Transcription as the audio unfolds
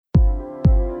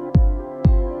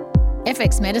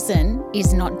FX Medicine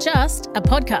is not just a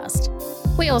podcast.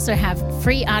 We also have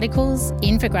free articles,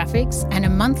 infographics, and a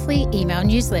monthly email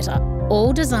newsletter,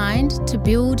 all designed to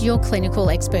build your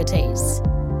clinical expertise.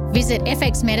 Visit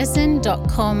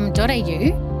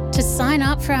fxmedicine.com.au to sign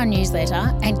up for our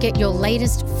newsletter and get your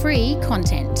latest free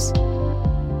content.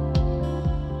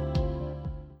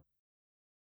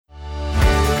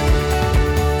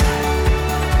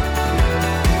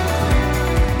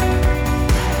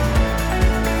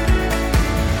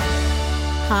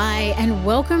 Hi, and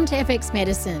welcome to FX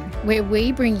Medicine, where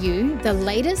we bring you the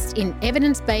latest in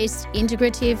evidence-based,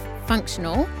 integrative,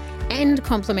 functional, and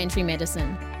complementary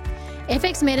medicine.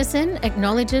 FX Medicine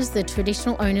acknowledges the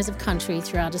traditional owners of country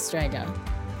throughout Australia.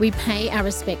 We pay our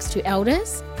respects to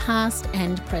elders, past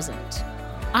and present.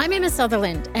 I'm Emma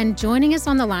Sutherland, and joining us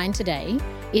on the line today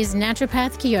is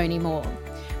naturopath Keonie Moore.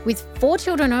 With 4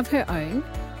 children of her own,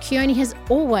 Keonie has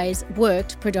always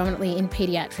worked predominantly in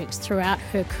paediatrics throughout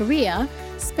her career,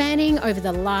 spanning over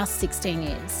the last 16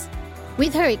 years.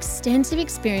 With her extensive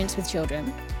experience with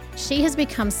children, she has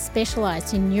become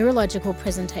specialised in neurological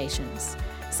presentations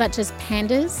such as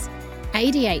PANDAS,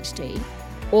 ADHD,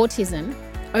 autism,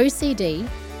 OCD,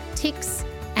 tics,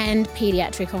 and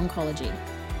paediatric oncology.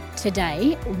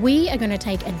 Today, we are going to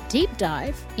take a deep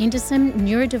dive into some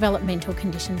neurodevelopmental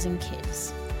conditions in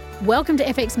kids. Welcome to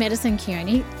FX Medicine,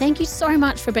 Keonie. Thank you so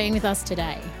much for being with us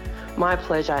today. My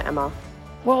pleasure, Emma.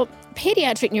 Well,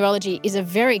 paediatric neurology is a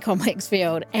very complex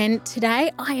field, and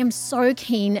today I am so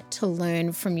keen to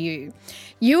learn from you.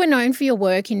 You are known for your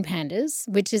work in PANDAS,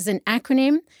 which is an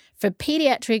acronym for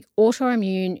Paediatric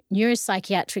Autoimmune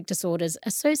Neuropsychiatric Disorders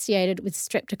Associated with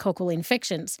Streptococcal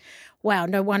Infections. Wow,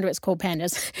 no wonder it's called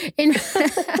PANDAS.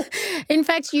 In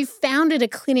fact, you founded a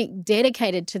clinic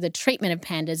dedicated to the treatment of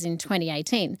PANDAS in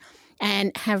 2018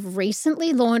 and have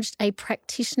recently launched a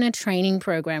practitioner training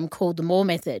program called the Moore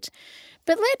Method.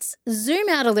 But let's zoom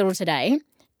out a little today,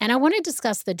 and I want to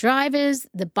discuss the drivers,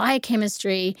 the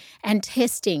biochemistry, and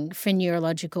testing for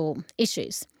neurological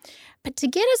issues. But to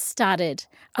get us started,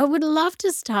 I would love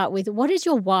to start with, what is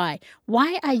your why?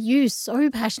 Why are you so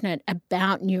passionate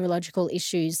about neurological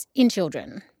issues in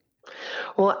children?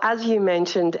 Well, as you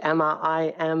mentioned, Emma,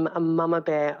 I am a mama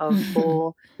bear of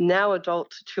 4 now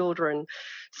adult children.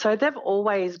 So they've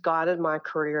always guided my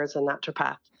career as a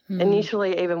naturopath.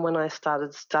 Initially, even when I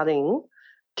started studying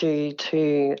due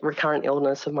to recurrent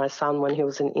illness of my son when he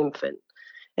was an infant,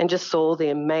 and just saw the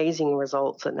amazing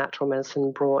results that natural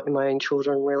medicine brought in my own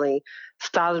children, really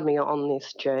started me on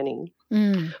this journey.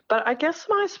 But I guess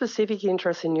my specific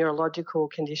interest in neurological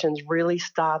conditions really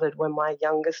started when my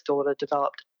youngest daughter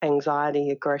developed anxiety,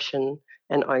 aggression,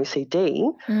 and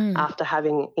OCD after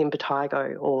having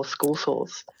impetigo or school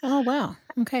sores. Oh, wow.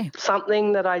 Okay.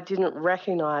 Something that I didn't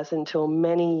recognise until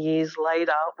many years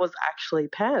later was actually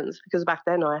PANS, because back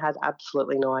then I had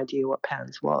absolutely no idea what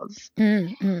PANS was.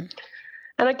 And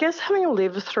I guess having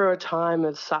lived through a time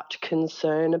of such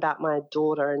concern about my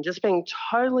daughter and just being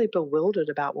totally bewildered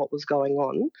about what was going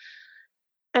on,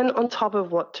 and on top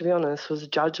of what, to be honest, was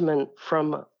judgment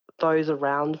from those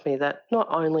around me that not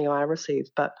only I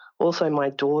received, but also my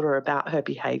daughter about her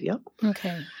behaviour.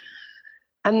 Okay.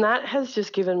 And that has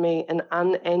just given me an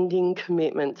unending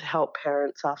commitment to help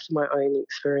parents after my own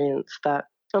experience that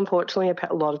unfortunately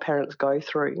a lot of parents go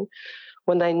through.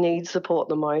 When they need support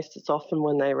the most, it's often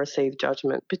when they receive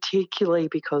judgment, particularly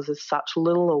because there's such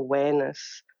little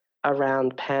awareness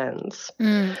around PANS.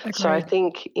 So I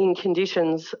think in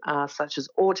conditions such as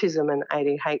autism and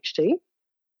ADHD,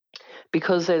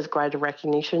 because there's greater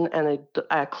recognition and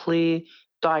a clear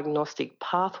diagnostic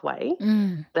pathway,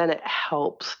 then it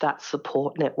helps that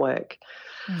support network.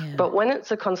 Yeah. But when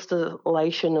it's a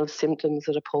constellation of symptoms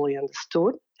that are poorly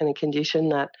understood and a condition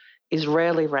that is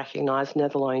rarely recognised,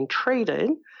 let alone treated,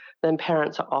 then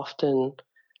parents are often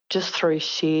just through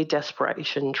sheer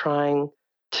desperation trying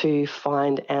to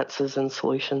find answers and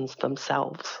solutions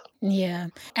themselves. Yeah.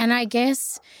 And I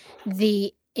guess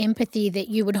the empathy that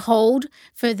you would hold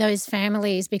for those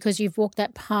families, because you've walked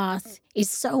that path, is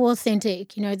so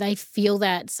authentic. You know, they feel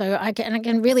that. So I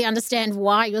can really understand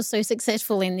why you're so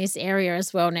successful in this area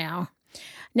as well now.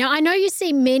 Now, I know you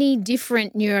see many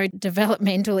different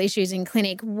neurodevelopmental issues in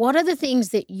clinic. What are the things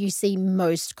that you see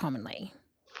most commonly?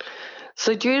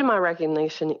 So due to my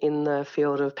recognition in the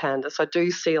field of PANDAS, I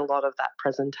do see a lot of that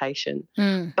presentation.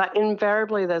 But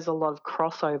invariably there's a lot of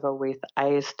crossover with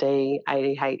ASD,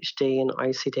 ADHD and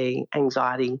OCD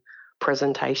anxiety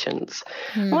presentations.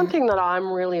 One thing that I'm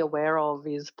really aware of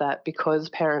is that because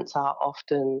parents are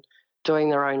often doing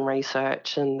their own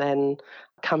research and then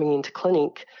coming into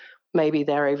clinic, maybe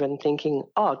they're even thinking,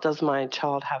 oh, does my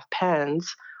child have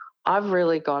PANS? I've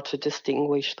really got to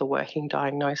distinguish the working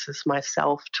diagnosis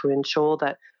myself to ensure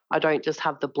that I don't just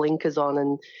have the blinkers on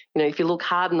and, if you look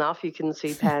hard enough, you can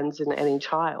see PANS in any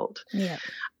child. Yeah.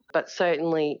 But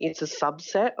certainly it's a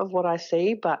subset of what I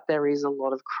see, but there is a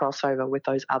lot of crossover with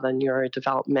those other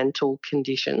neurodevelopmental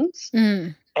conditions.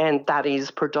 And that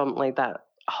is predominantly that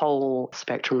whole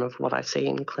spectrum of what I see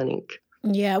in clinic.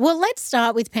 Yeah. Well, let's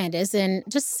start with PANDAS and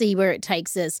just see where it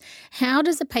takes us. How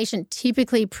does a patient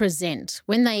typically present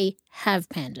when they have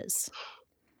PANDAS?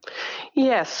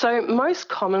 Yeah, so most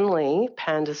commonly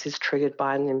PANDAS is triggered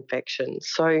by an infection.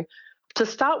 So to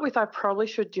start with, I probably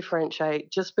should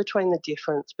differentiate just between the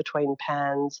difference between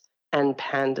PANS and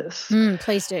PANDAS.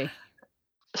 Please do.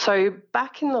 So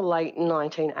back in the late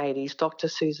 1980s, Dr.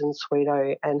 Susan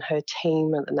Sweeto and her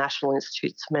team at the National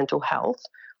Institutes of Mental Health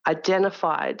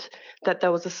identified that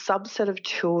there was a subset of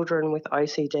children with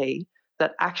OCD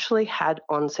that actually had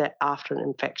onset after an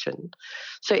infection.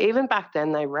 So even back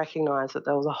then, they recognised that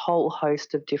there was a whole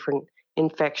host of different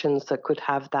infections that could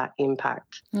have that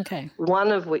impact. Okay.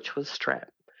 One of which was strep,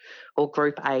 or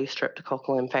group A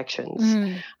streptococcal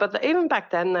infections. But even back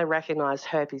then, they recognised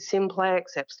herpes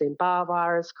simplex, Epstein-Barr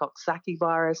virus, Coxsackie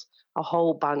virus, a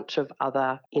whole bunch of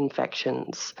other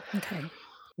infections. Okay.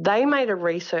 They made a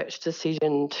research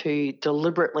decision to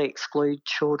deliberately exclude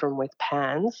children with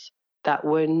PANS that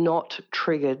were not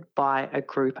triggered by a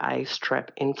group A strep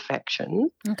infection,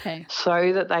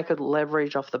 so that they could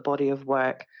leverage off the body of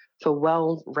work for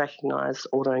well-recognised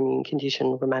autoimmune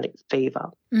condition rheumatic fever,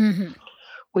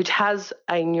 which has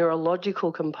a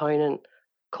neurological component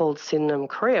called synonym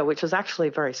chorea, which is actually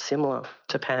very similar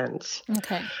to PANS.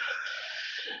 Okay.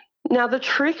 Now, the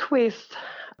trick with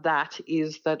that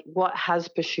is that what has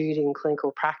pursued in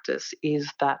clinical practice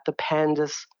is that the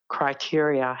PANDAS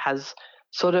criteria has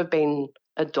sort of been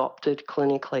adopted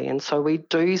clinically. And so we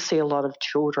do see a lot of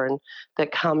children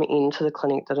that come into the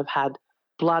clinic that have had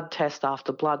blood test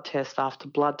after blood test after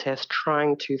blood test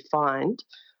trying to find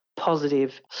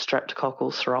positive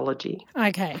streptococcal serology.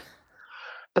 Okay.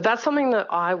 But that's something that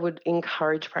I would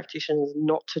encourage practitioners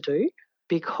not to do,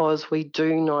 because we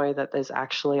do know that there's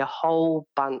actually a whole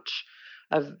bunch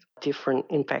of different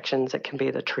infections that can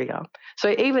be the trigger.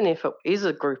 So even if it is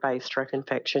a group A strep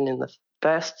infection in the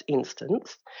first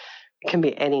instance, it can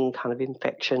be any kind of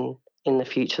infection in the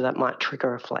future that might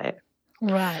trigger a flare.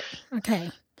 Right. Okay.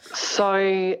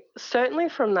 So certainly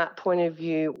from that point of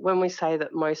view, when we say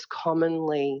that most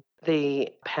commonly the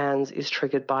PANS is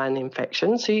triggered by an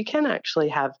infection, so you can actually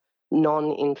have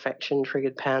non-infection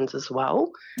triggered PANS as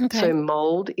well. Okay. So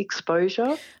mould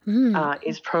exposure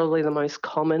is probably the most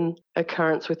common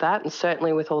occurrence with that, and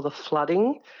certainly with all the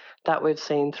flooding that we've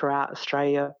seen throughout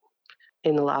Australia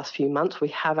in the last few months, we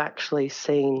have actually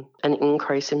seen an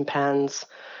increase in PANS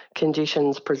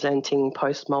conditions presenting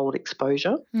post-mould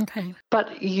exposure. Okay.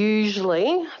 But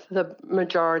usually the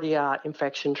majority are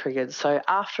infection triggered. So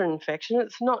after an infection,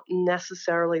 it's not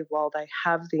necessarily while they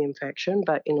have the infection,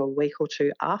 but in a week or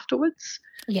two afterwards,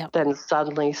 then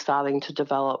suddenly starting to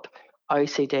develop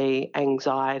OCD,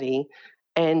 anxiety,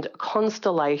 and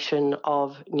constellation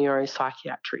of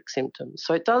neuropsychiatric symptoms.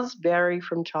 So it does vary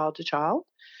from child to child.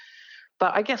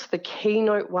 But I guess the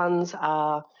keynote ones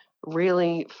are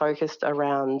really focused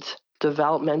around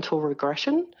developmental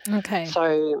regression. Okay.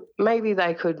 So maybe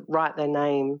they could write their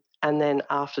name and then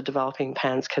after developing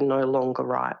PANS can no longer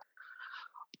write.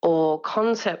 Or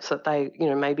concepts that they,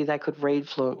 maybe they could read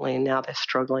fluently and now they're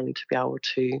struggling to be able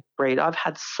to read. I've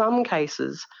had some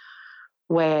cases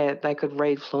where they could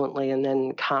read fluently and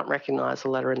then can't recognise a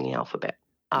letter in the alphabet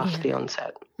after the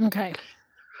onset. Okay.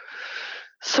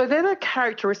 So they're the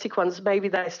characteristic ones. Maybe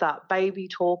they start baby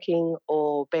talking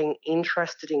or being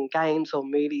interested in games or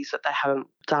movies that they haven't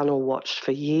done or watched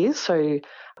for years. So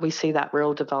we see that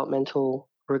real developmental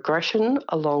regression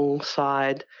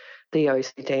alongside the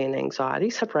OCD and anxiety.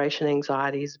 Separation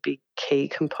anxiety is a big key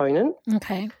component.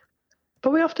 Okay.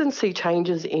 But we often see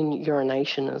changes in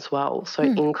urination as well. So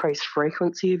increased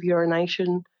frequency of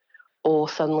urination or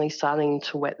suddenly starting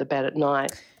to wet the bed at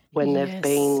night when they've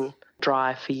been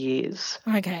dry for years.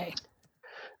 Okay.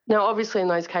 Now, obviously, in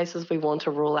those cases, we want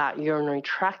to rule out urinary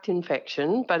tract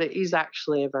infection, but it is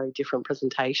actually a very different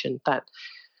presentation. That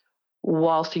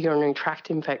whilst a urinary tract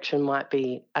infection might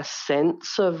be a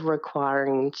sense of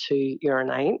requiring to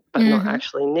urinate, but not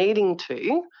actually needing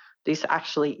to, this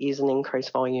actually is an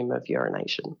increased volume of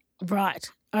urination. Right.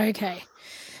 Okay.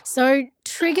 So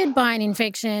triggered by an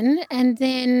infection, and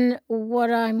then what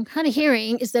I'm kind of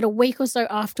hearing is that a week or so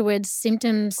afterwards,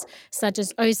 symptoms such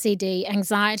as OCD,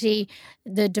 anxiety,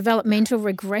 the developmental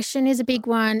regression is a big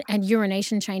one, and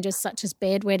urination changes such as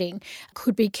bedwetting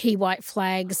could be key white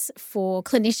flags for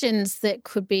clinicians that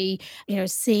could be,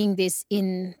 seeing this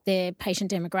in their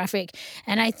patient demographic.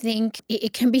 And I think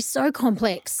it can be so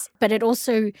complex, but it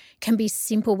also can be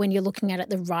simple when you're looking at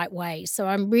it the right way. So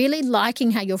I'm really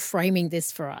liking how you're framing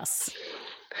this for us.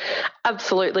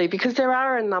 Absolutely, because there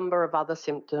are a number of other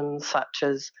symptoms such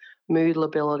as mood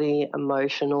lability,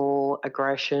 emotional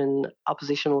aggression,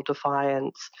 oppositional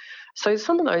defiance. So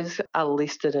some of those are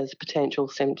listed as potential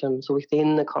symptoms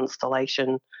within the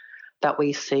constellation that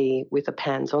we see with a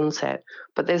PANS onset.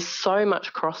 But there's so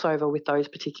much crossover with those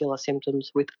particular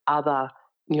symptoms with other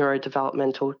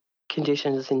neurodevelopmental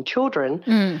conditions in children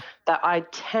that I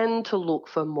tend to look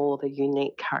for more the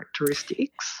unique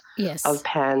characteristics of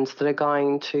PANS that are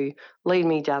going to lead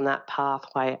me down that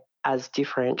pathway as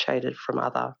differentiated from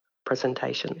other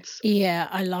presentations. Yeah,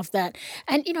 I love that.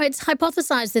 And, it's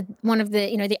hypothesized that one of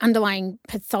the, the underlying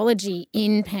pathology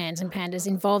in PANS and PANDAS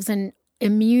involves an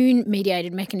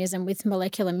immune-mediated mechanism with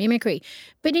molecular mimicry.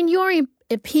 But in your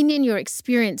opinion, your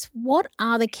experience, what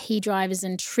are the key drivers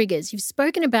and triggers? You've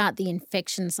spoken about the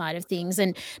infection side of things,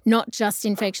 and not just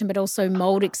infection, but also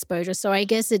mold exposure. So I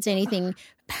guess it's anything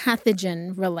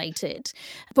pathogen related.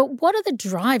 But what are the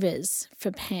drivers for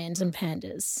PANS and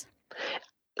PANDAS?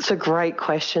 It's a great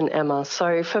question, Emma.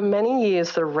 So for many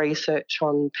years, the research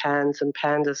on PANS and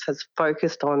PANDAS has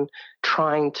focused on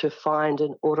trying to find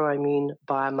an autoimmune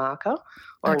biomarker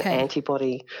or an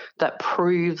antibody that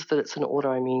proves that it's an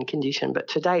autoimmune condition. But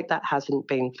to date, that hasn't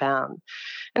been found.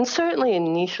 And certainly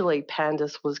initially,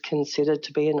 PANDAS was considered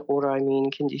to be an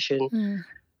autoimmune condition,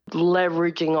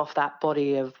 leveraging off that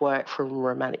body of work from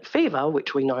rheumatic fever,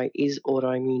 which we know is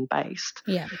autoimmune based.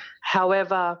 Yeah.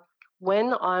 However,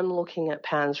 when I'm looking at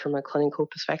PANS from a clinical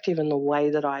perspective, and the way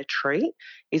that I treat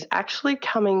is actually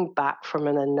coming back from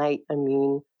an innate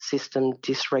immune system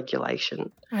dysregulation.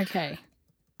 Okay.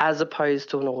 As opposed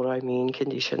to an autoimmune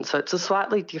condition. So it's a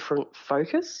slightly different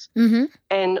focus.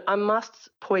 And I must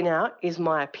point out is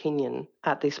my opinion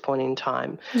at this point in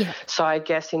time. Yeah. So I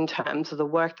guess in terms of the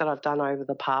work that I've done over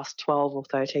the past 12 or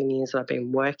 13 years that I've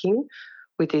been working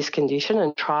with this condition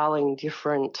and trialling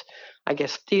different,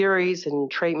 theories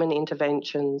and treatment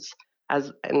interventions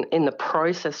in the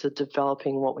process of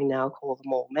developing what we now call the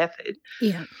MORE method,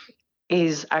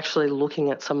 is actually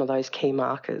looking at some of those key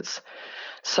markers.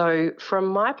 So from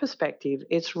my perspective,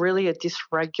 it's really a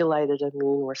dysregulated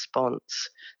immune response,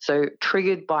 so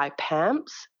triggered by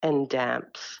PAMPs and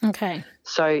DAMPs. Okay.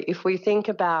 So if we think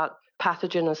about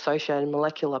pathogen-associated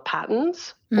molecular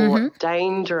patterns or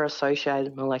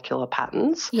danger-associated molecular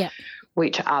patterns,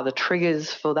 which are the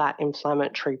triggers for that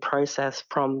inflammatory process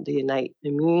from the innate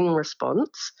immune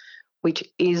response, which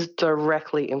is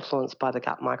directly influenced by the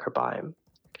gut microbiome.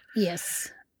 Yes.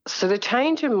 So the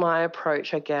change in my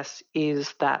approach,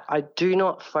 is that I do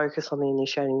not focus on the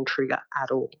initiating trigger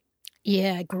at all.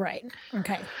 Yeah, great.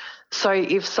 Okay. So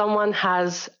if someone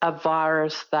has a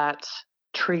virus that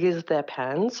triggers their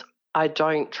PANS, I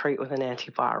don't treat with an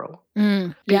antiviral.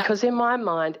 Because in my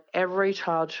mind, every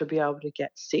child should be able to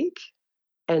get sick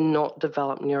and not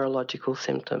develop neurological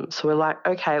symptoms. So we're like,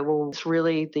 okay, well, it's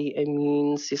really the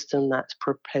immune system that's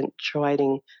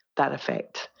perpetuating that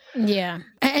effect. Yeah.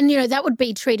 And, that would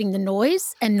be treating the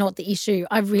noise and not the issue.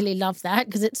 I really love that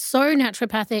because it's so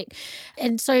naturopathic.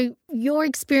 And so your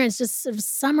experience, just sort of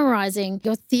summarising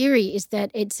your theory, is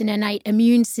that it's an innate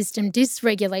immune system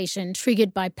dysregulation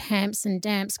triggered by PAMPs and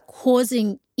DAMPs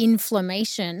causing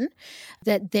inflammation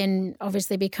that then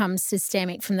obviously becomes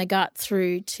systemic from the gut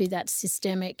through to that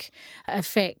systemic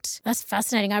effect. That's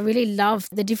fascinating. I really love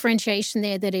the differentiation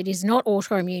there, that it is not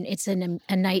autoimmune, it's an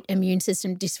innate immune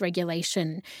system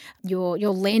dysregulation. Your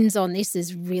lens on this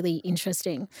is really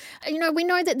interesting. We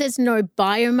know that there's no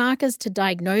biomarkers to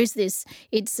diagnose this.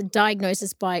 It's a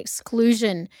diagnosis by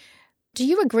exclusion. Do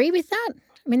you agree with that?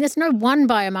 I mean, there's no one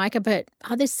biomarker, but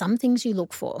are there some things you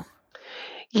look for?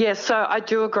 Yes, so I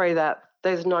do agree that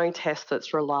there's no test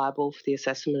that's reliable for the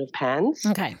assessment of PANS.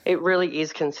 Okay. It really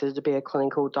is considered to be a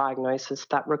clinical diagnosis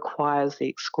that requires the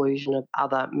exclusion of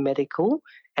other medical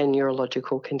and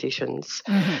neurological conditions.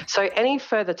 So any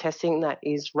further testing that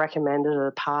is recommended as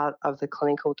a part of the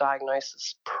clinical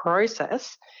diagnosis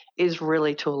process is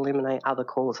really to eliminate other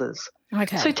causes.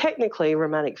 Okay. So technically,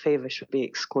 rheumatic fever should be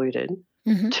excluded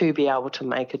to be able to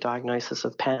make a diagnosis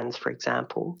of PANS, for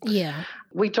example. Yeah.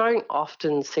 We don't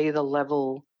often see the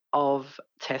level of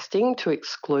testing to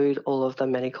exclude all of the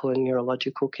medical and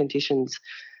neurological conditions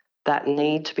that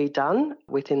need to be done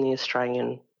within the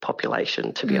Australian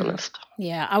population, to be honest.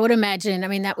 Yeah, I would imagine. I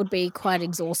mean, that would be quite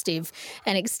exhaustive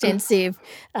and extensive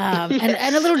and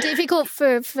a little difficult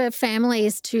for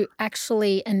families to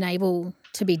actually enable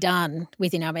to be done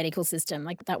within our medical system.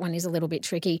 Like, that one is a little bit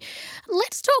tricky.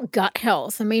 Let's talk gut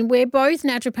health. I mean, we're both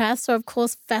naturopaths, so of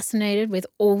course fascinated with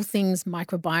all things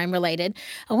microbiome related.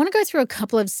 I want to go through a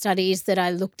couple of studies that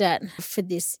I looked at for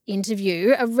this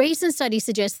interview. A recent study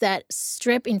suggests that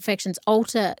strep infections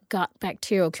alter gut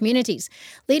bacterial communities,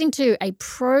 leading to a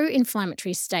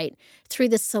pro-inflammatory state through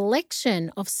the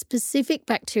selection of specific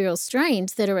bacterial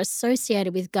strains that are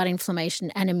associated with gut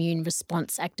inflammation and immune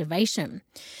response activation.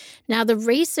 Now, the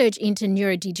research into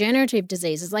neurodegenerative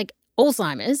diseases like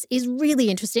Alzheimer's is really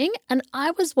interesting, and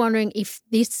I was wondering if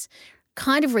this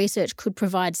kind of research could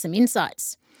provide some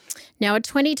insights. Now, a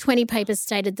 2020 paper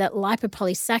stated that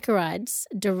lipopolysaccharides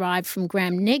derived from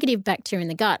gram-negative bacteria in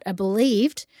the gut are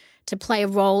believed to play a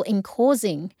role in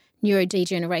causing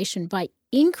neurodegeneration by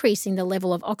increasing the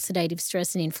level of oxidative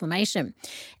stress and inflammation.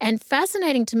 And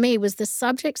fascinating to me was the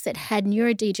subjects that had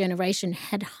neurodegeneration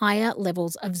had higher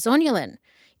levels of zonulin,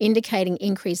 indicating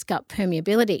increased gut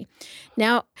permeability.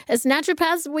 Now, as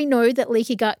naturopaths, we know that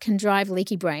leaky gut can drive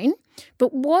leaky brain,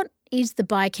 but what is the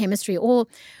biochemistry, or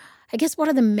I guess what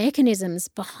are the mechanisms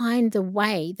behind the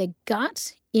way the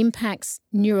gut impacts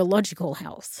neurological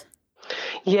health?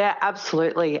 Yeah,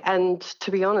 absolutely. And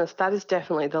to be honest, that is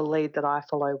definitely the lead that I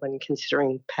follow when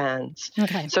considering PANDAS.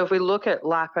 Okay. So if we look at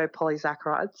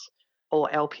lipopolysaccharides, or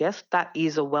LPS, that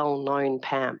is a well-known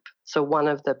PAMP. So one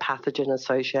of the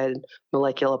pathogen-associated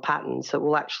molecular patterns that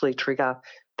will actually trigger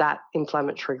that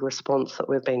inflammatory response that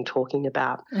we've been talking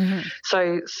about. Mm-hmm.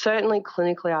 So certainly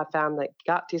clinically I found that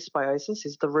gut dysbiosis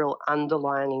is the real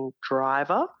underlying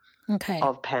driver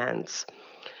of PANDAS.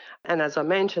 And as I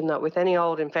mentioned, that with any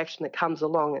old infection that comes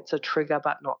along, it's a trigger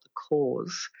but not the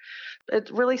cause. It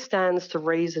really stands to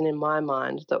reason in my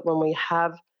mind that when we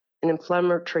have an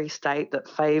inflammatory state that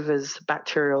favours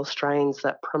bacterial strains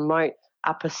that promote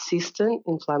a persistent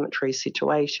inflammatory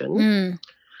situation,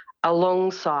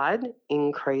 alongside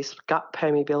increased gut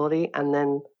permeability and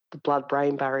then the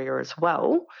blood-brain barrier as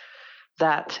well,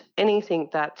 that anything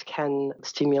that can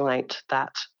stimulate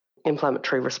that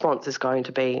inflammatory response is going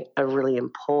to be a really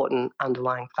important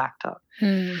underlying factor.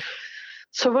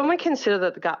 So when we consider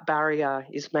that the gut barrier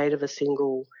is made of a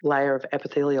single layer of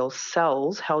epithelial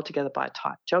cells held together by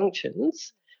tight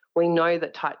junctions, we know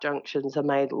that tight junctions are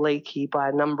made leaky by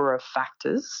a number of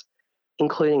factors,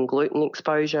 including gluten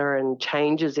exposure and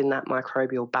changes in that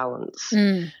microbial balance.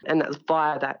 And that's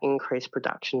via that increased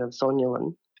production of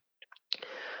zonulin.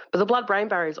 But the blood-brain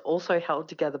barrier is also held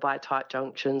together by tight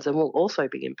junctions and will also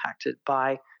be impacted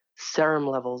by serum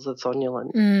levels of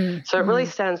zonulin. So it really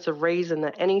stands to reason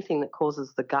that anything that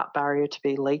causes the gut barrier to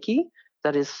be leaky,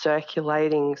 that is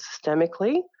circulating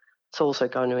systemically, it's also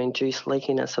going to induce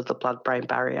leakiness of the blood-brain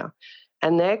barrier.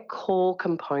 And they're core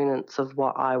components of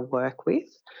what I work with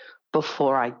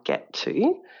before I get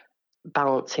to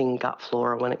balancing gut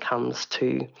flora when it comes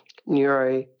to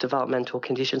neurodevelopmental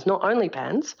conditions, not only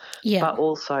PANDAS, but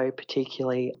also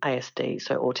particularly ASD,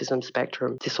 so autism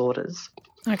spectrum disorders.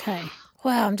 Okay.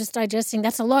 Wow, I'm just digesting.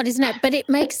 That's a lot, isn't it? But it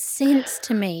makes sense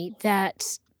to me that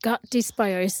gut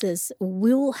dysbiosis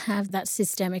will have that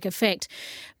systemic effect.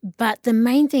 But the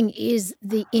main thing is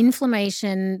the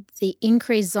inflammation, the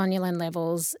increased zonulin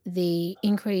levels, the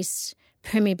increased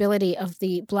permeability of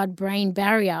the blood-brain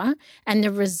barrier and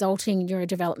the resulting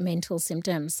neurodevelopmental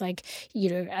symptoms. Like,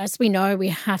 as we know, we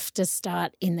have to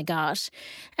start in the gut.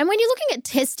 And when you're looking at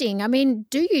testing, I mean,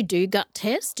 do you do gut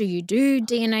tests? Do you do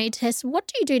DNA tests? What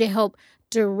do you do to help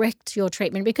direct your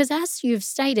treatment? Because as you've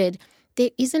stated, there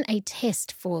isn't a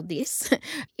test for this.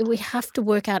 We have to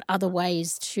work out other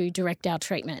ways to direct our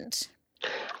treatment.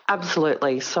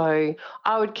 Absolutely. So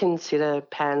I would consider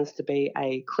PANDAS to be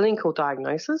a clinical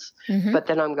diagnosis, but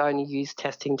then I'm going to use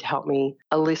testing to help me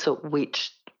elicit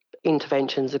which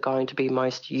interventions are going to be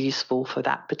most useful for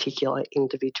that particular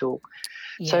individual.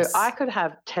 Yes. So I could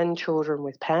have 10 children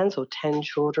with PANDAS or 10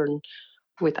 children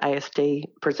with ASD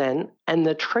present, and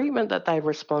the treatment that they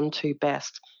respond to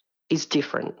best is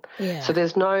different. Yeah. So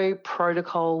there's no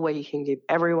protocol where you can give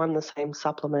everyone the same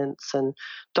supplements and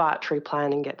dietary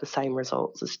plan and get the same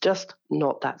results. It's just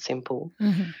not that simple.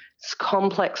 It's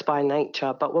complex by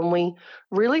nature, but when we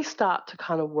really start to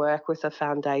kind of work with a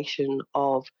foundation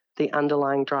of the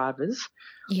underlying drivers,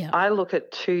 I look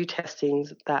at two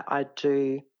testings that I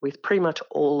do with pretty much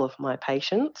all of my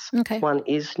patients. Okay. One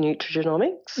is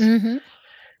nutrigenomics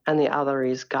and the other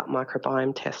is gut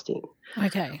microbiome testing.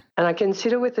 Okay. And I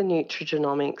consider with the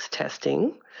nutrigenomics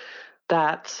testing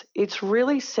that it's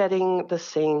really setting the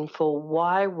scene for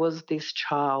why was this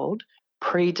child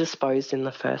predisposed in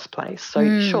the first place.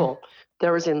 So sure,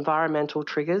 there is environmental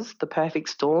triggers, the perfect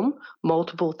storm,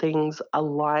 multiple things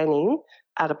aligning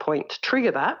at a point to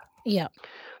trigger that. Yeah.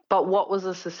 But what was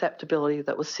the susceptibility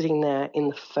that was sitting there in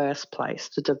the first place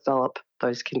to develop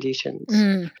those conditions?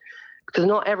 Because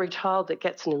not every child that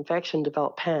gets an infection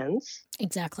develop PANDAS.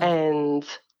 Exactly. And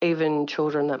even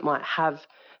children that might have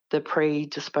the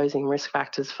predisposing risk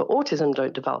factors for autism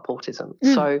don't develop autism.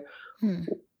 So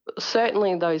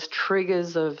certainly those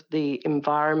triggers of the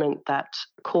environment that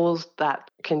caused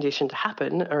that condition to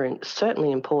happen are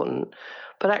certainly important,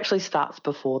 but actually starts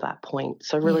before that point.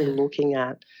 So really looking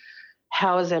at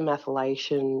how is their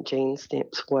methylation gene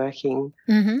SNPs working?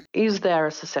 Is there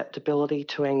a susceptibility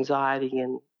to anxiety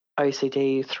and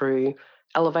OCD through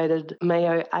elevated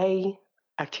Mayo-A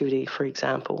activity, for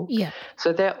example? Yeah.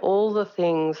 So they're all the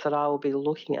things that I will be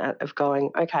looking at of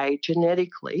going, okay,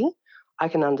 genetically, I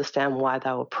can understand why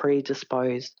they were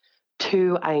predisposed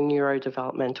to a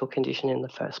neurodevelopmental condition in the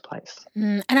first place.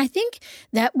 And I think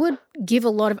that would give a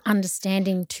lot of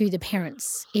understanding to the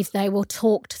parents if they were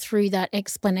talked through that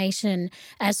explanation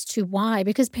as to why,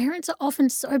 because parents are often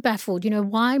so baffled,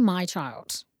 why my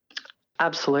child?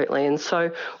 Absolutely. And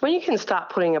so when you can start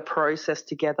putting a process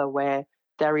together where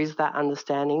there is that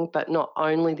understanding, but not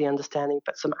only the understanding,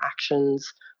 but some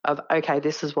actions of, okay,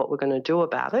 this is what we're going to do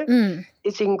about it,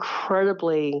 it's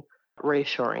incredibly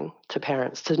reassuring to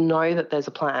parents to know that there's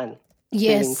a plan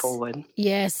moving forward.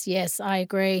 Yes, I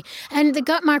agree. And the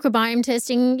gut microbiome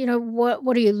testing,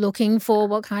 what are you looking for?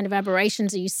 What kind of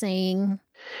aberrations are you seeing?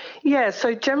 Yeah,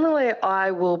 so generally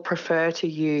I will prefer to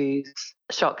use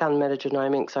shotgun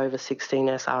metagenomics over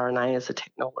 16S RNA as a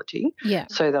technology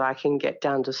so that I can get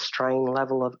down to strain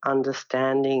level of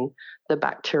understanding the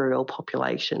bacterial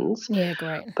populations. Yeah,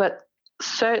 great. But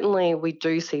certainly we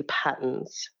do see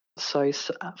patterns. So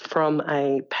from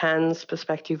a PANS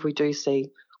perspective, we do see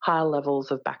higher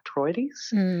levels of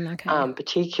Bacteroides,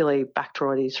 particularly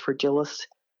Bacteroides fragilis,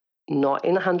 not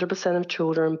in 100% of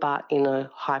children, but in a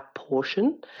high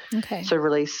portion. Okay. So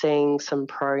really seeing some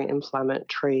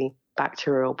pro-inflammatory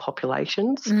bacterial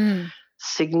populations,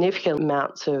 significant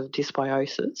amounts of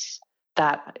dysbiosis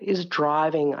that is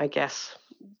driving, I guess,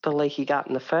 the leaky gut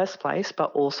in the first place,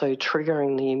 but also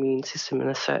triggering the immune system in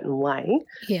a certain way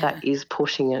that is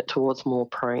pushing it towards more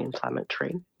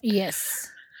pro-inflammatory. Yes.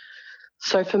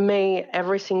 So for me,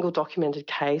 every single documented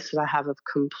case that I have of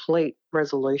complete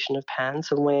resolution of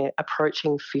PANS, and we're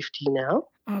approaching 50 now,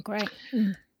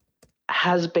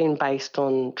 has been based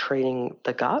on treating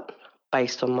the gut,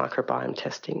 based on microbiome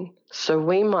testing. So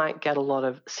we might get a lot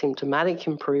of symptomatic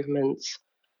improvements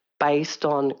based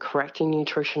on correcting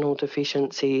nutritional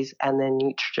deficiencies and then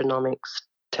nutrigenomics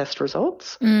test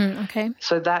results.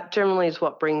 So that generally is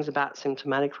what brings about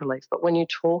symptomatic relief. But when you're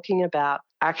talking about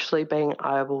actually being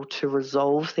able to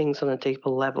resolve things on a deeper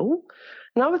level,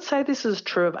 and I would say this is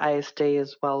true of ASD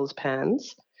as well as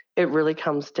PANS, it really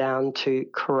comes down to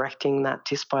correcting that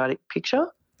dysbiotic picture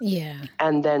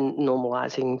and then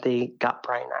normalising the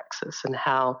gut-brain axis and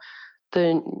how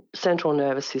the central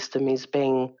nervous system is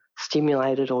being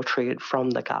stimulated or triggered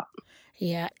from the gut.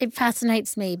 Yeah, it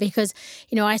fascinates me because,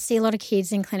 I see a lot of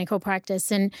kids in clinical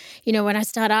practice and, when I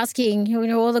start asking,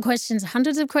 all the questions,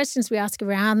 hundreds of questions we ask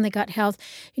around the gut health,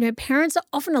 parents are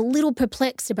often a little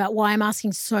perplexed about why I'm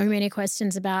asking so many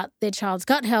questions about their child's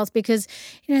gut health because,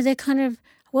 they're kind of,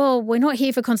 well, we're not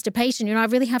here for constipation. I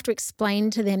really have to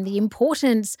explain to them the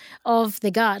importance of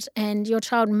the gut, and your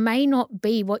child may not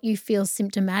be what you feel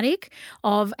symptomatic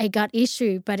of a gut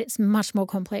issue, but it's much more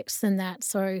complex than that.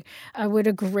 So I would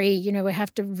agree, we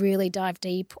have to really dive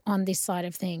deep on this side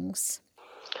of things.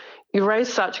 You raise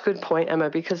such a good point, Emma,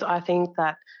 because I think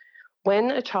that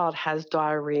when a child has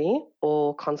diarrhea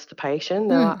or constipation,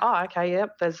 they're like, oh, okay,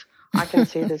 yep, I can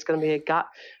see there's going to be a gut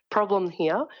problem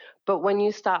here. But when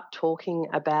you start talking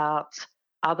about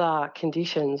other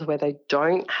conditions where they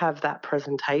don't have that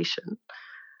presentation,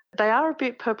 they are a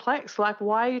bit perplexed. Like,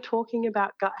 why are you talking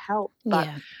about gut health? But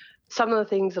some of the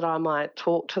things that I might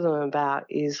talk to them about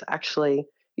is actually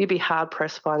you'd be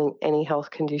hard-pressed finding any health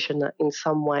condition that in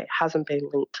some way hasn't been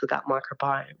linked to the gut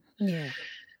microbiome. Yeah.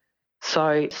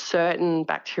 So certain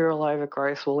bacterial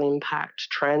overgrowth will impact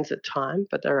transit time,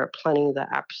 but there are plenty that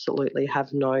absolutely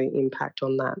have no impact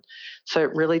on that. So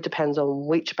it really depends on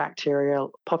which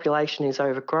bacterial population is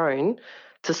overgrown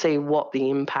to see what the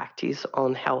impact is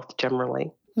on health generally.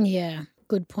 Yeah.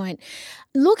 good point.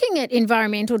 Looking at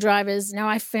environmental drivers, now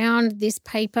I found this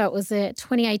paper, it was a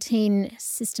 2018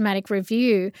 systematic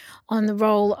review on the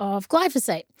role of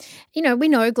glyphosate. We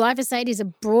know glyphosate is a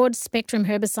broad spectrum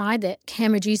herbicide that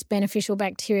can reduce beneficial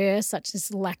bacteria such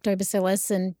as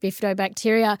lactobacillus and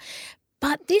bifidobacteria,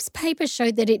 but this paper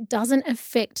showed that it doesn't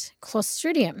affect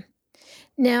Clostridium.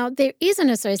 Now, there is an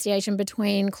association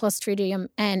between Clostridium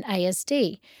and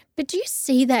ASD, but do you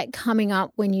see that coming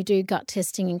up when you do gut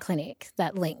testing in clinic,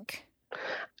 that link?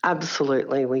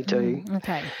 Absolutely, we do.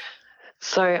 Okay.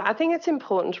 So I think it's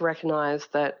important to recognise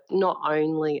that not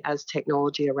only as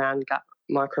technology around gut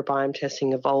microbiome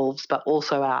testing evolves, but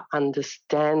also our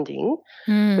understanding.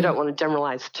 We don't want to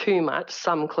generalise too much.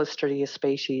 Some Clostridia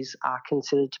species are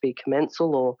considered to be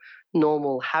commensal or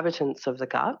normal habitants of the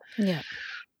gut. Yeah.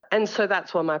 And so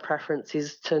that's why my preference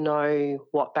is to know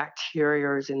what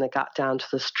bacteria is in the gut down to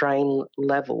the strain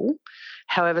level.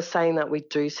 However, saying that, we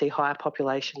do see higher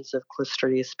populations of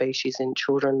Clostridia species in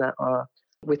children that are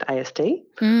with ASD.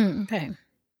 Okay.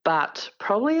 But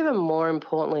probably even more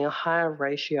importantly, a higher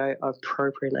ratio of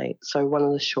propionate, so one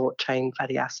of the short-chain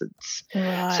fatty acids.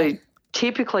 Right. So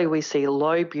typically we see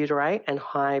low butyrate and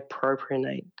high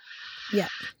propionate. Yeah.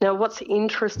 Now, what's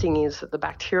interesting is that the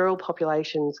bacterial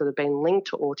populations that have been linked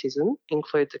to autism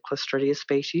include the Clostridia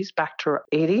species,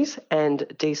 Bacteroides and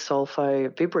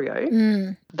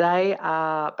Desulfovibrio. They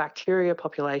are bacteria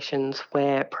populations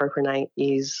where propionate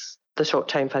is the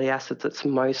short-chain fatty acid that's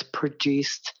most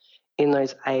produced in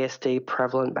those ASD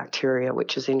prevalent bacteria,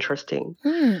 which is interesting.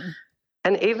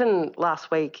 And even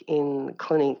last week in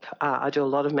clinic, I do a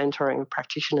lot of mentoring with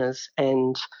practitioners,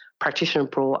 and practitioner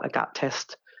brought a gut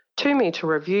test to me to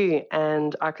review,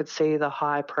 and I could see the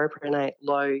high propionate,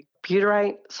 low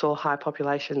butyrate, saw high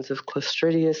populations of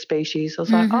Clostridia species. I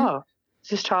was like, oh, is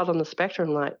this child on the spectrum?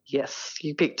 I'm like, yes,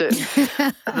 you picked it.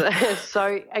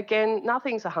 So again,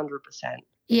 nothing's 100%.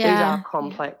 Yeah. These are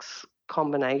complex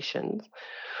combinations,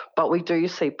 but we do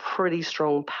see pretty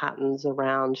strong patterns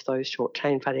around those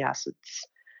short-chain fatty acids.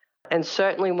 And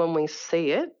certainly when we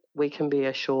see it, we can be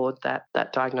assured that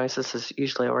that diagnosis has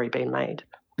usually already been made.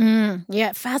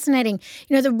 Yeah, fascinating.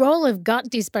 The role of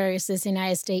gut dysbiosis in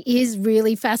ASD is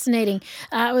really fascinating.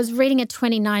 I was reading a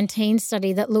 2019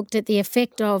 study that looked at the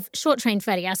effect of short-chain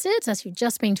fatty acids, as you've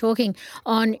just been talking,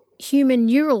 on human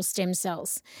neural stem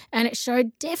cells. And it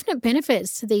showed definite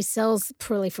benefits to these cells'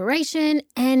 proliferation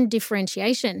and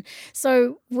differentiation.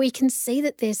 So we can see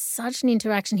that there's such an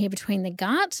interaction here between the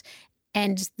gut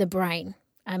and the brain.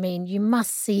 I mean, you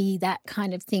must see that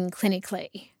kind of thing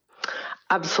clinically.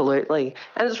 Absolutely.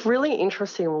 And it's really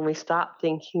interesting when we start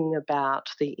thinking about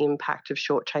the impact of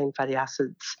short-chain fatty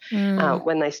acids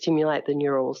when they stimulate the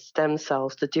neural stem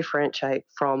cells to differentiate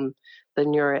from the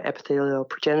neuroepithelial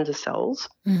progenitor cells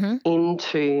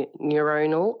into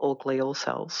neuronal or glial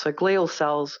cells. So glial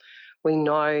cells, we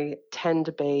know, tend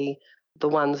to be the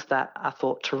ones that are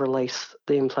thought to release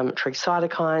the inflammatory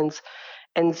cytokines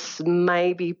and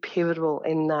may be pivotal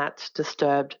in that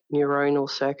disturbed neuronal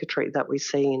circuitry that we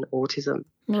see in autism.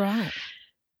 Right.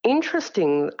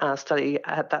 Interesting study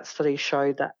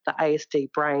showed that the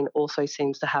ASD brain also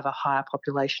seems to have a higher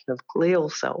population of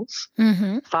glial cells,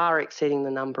 far exceeding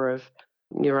the number of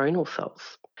neuronal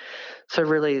cells. So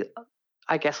really,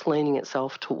 I guess, leaning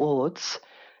itself towards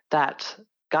that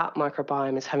gut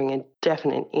microbiome is having a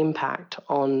definite impact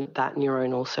on that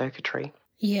neuronal circuitry.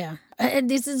 Yeah. And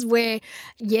this is where,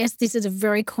 yes, this is a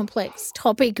very complex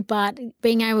topic, but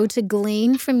being able to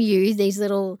glean from you these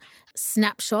little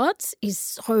snapshots is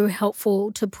so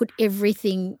helpful to put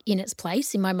everything in its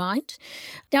place in my mind.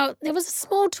 Now, there was a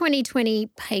small 2020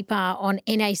 paper on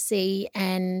NAC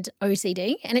and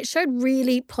OCD, and it showed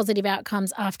really positive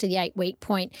outcomes after the 8-week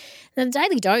point. Now, the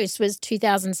daily dose was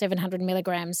 2,700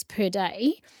 milligrams per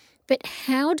day. But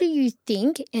how do you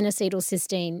think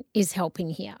N-acetylcysteine is helping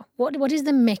here? What is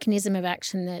the mechanism of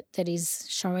action that is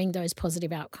showing those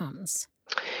positive outcomes?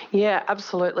 Yeah,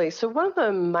 absolutely. So one of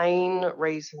the main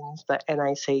reasons that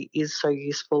NAC is so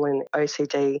useful in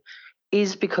OCD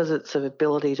is because it's the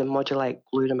ability to modulate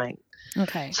glutamate.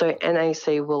 Okay. So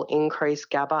NAC will increase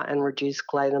GABA and reduce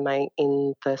glutamate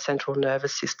in the central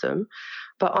nervous system.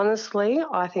 But honestly,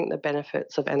 I think the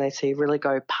benefits of NAC really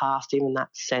go past even that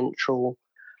central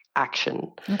action.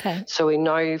 Okay. So we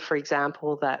know, for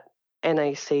example, that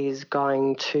NAC is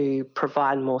going to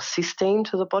provide more cysteine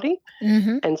to the body,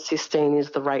 and cysteine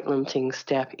is the rate-limiting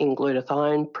step in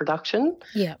glutathione production.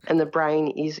 Yeah. And the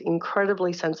brain is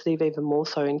incredibly sensitive, even more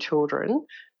so in children,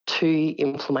 to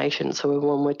inflammation. So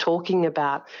when we're talking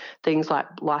about things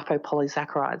like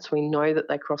lipopolysaccharides, we know that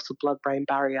they cross the blood-brain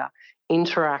barrier,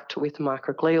 interact with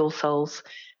microglial cells,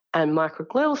 And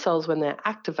microglial cells, when they're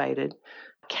activated,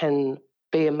 can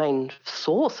be a main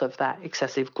source of that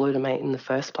excessive glutamate in the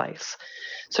first place.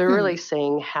 So really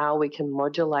seeing how we can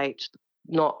modulate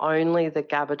not only the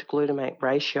GABA to glutamate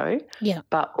ratio,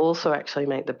 but also actually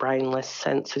make the brain less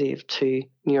sensitive to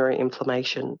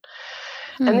neuroinflammation.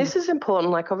 And this is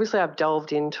important. Like, obviously I've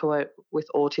delved into it with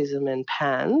autism and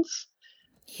PANDS,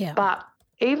 but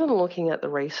even looking at the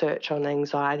research on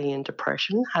anxiety and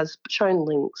depression has shown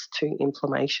links to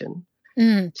inflammation.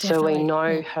 So we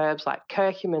know herbs like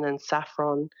curcumin and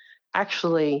saffron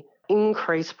actually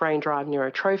increase brain-derived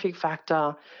neurotrophic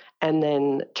factor and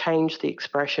then change the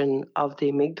expression of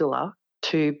the amygdala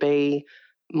to be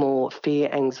more fear,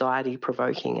 anxiety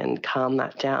provoking and calm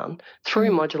that down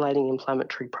through modulating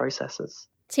inflammatory processes.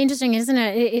 It's interesting, isn't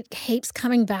it? It keeps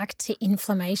coming back to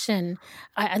inflammation.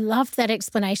 I love that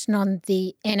explanation on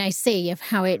the NAC of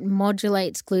how it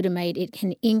modulates glutamate. It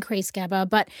can increase GABA,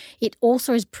 but it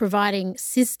also is providing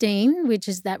cysteine, which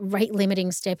is that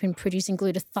rate-limiting step in producing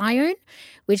glutathione,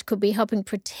 which could be helping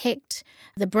protect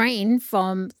the brain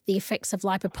from the effects of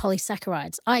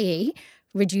lipopolysaccharides, i.e.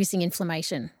 reducing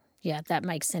inflammation. Yeah, that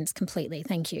makes sense completely.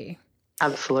 Thank you.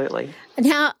 Absolutely.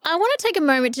 Now, I want to take a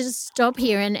moment to just stop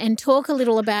here and talk a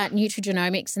little about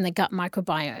nutrigenomics and the gut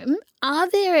microbiome. Are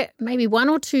there maybe one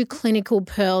or two clinical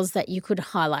pearls that you could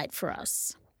highlight for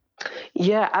us?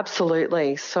 Yeah,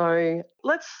 absolutely. So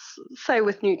let's say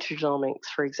with nutrigenomics,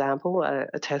 for example,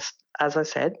 a test, as I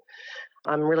said,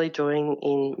 I'm really doing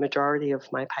in majority of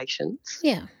my patients.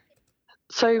 Yeah.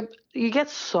 So you get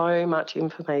so much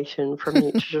information from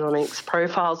nutrigenomics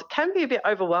profiles. It can be a bit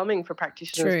overwhelming for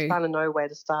practitioners to kind of know where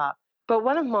to start. But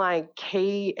one of my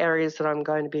key areas that I'm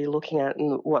going to be looking at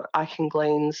and what I can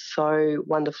glean so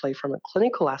wonderfully from a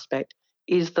clinical aspect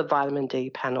is the vitamin D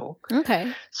panel.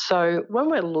 Okay. So when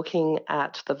we're looking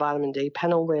at the vitamin D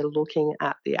panel, we're looking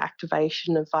at the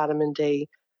activation of vitamin D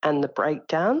and the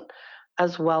breakdown,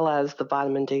 as well as the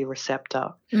vitamin D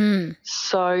receptor.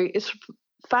 So it's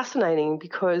fascinating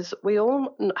because we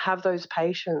all have those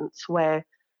patients where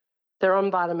they're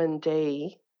on vitamin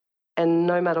D and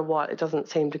no matter what, it doesn't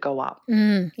seem to go up.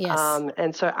 Yes.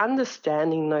 And so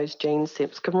understanding those gene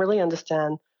SNPs can really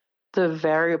understand the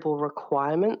variable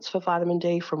requirements for vitamin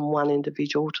D from one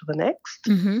individual to the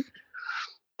next.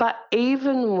 But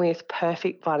even with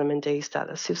perfect vitamin D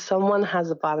status, if someone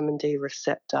has a vitamin D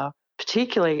receptor,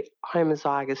 particularly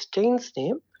homozygous gene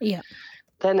SNP,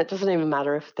 then it doesn't even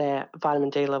matter if their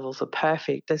vitamin D levels are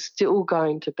perfect. There's still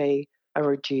going to be a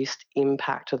reduced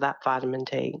impact of that vitamin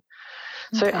D.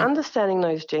 So understanding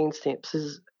those gene SNPs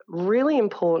is really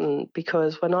important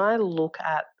because when I look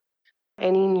at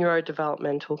any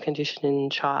neurodevelopmental condition in a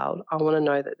child, I want to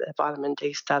know that their vitamin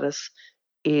D status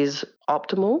is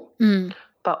optimal,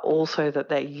 but also that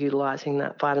they're utilising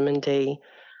that vitamin D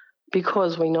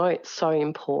because we know it's so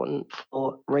important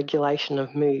for regulation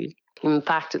of mood. In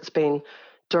fact, it's been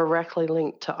directly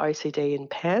linked to OCD and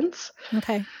PANDS.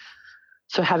 Okay.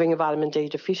 So having a vitamin D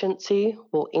deficiency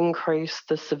will increase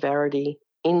the severity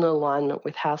in alignment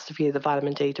with how severe the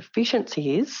vitamin D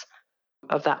deficiency is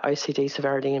of that OCD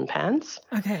severity in PANDS.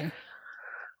 Okay.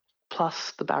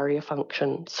 Plus the barrier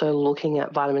function. So looking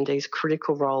at vitamin D's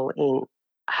critical role in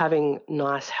having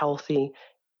nice, healthy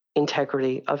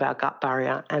integrity of our gut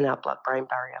barrier and our blood-brain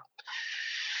barrier.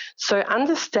 So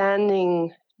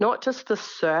understanding not just the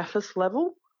surface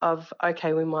level of,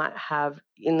 okay, we might have,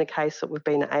 in the case that we've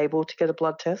been able to get a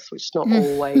blood test, which is not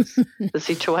always the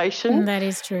situation. That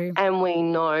is true. And we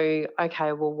know,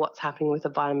 okay, well, what's happening with the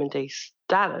vitamin D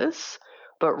status,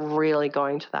 but really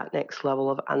going to that next level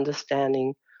of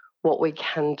understanding what we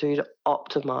can do to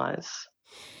optimise.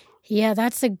 Yeah,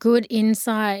 that's a good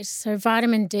insight. So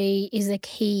vitamin D is a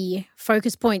key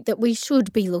focus point that we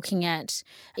should be looking at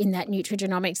in that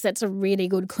nutrigenomics. That's a really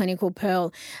good clinical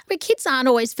pearl. But kids aren't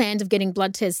always fans of getting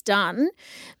blood tests done.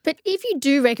 But if you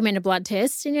do recommend a blood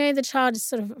test, the child is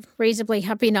sort of reasonably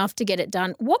happy enough to get it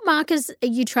done, what markers are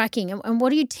you tracking and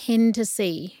what do you tend to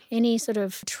see? Any sort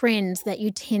of trends that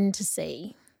you tend to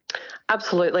see?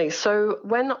 Absolutely. So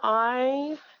when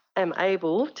I am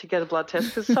able to get a blood test,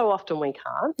 because so often we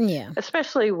can't,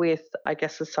 especially with, I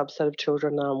guess, a subset of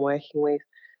children that I'm working with,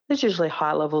 there's usually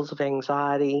high levels of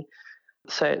anxiety,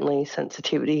 certainly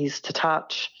sensitivities to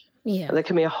touch. There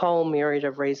can be a whole myriad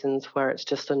of reasons where it's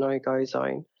just a no-go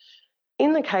zone.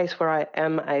 In the case where I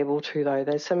am able to, though,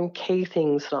 there's some key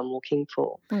things that I'm looking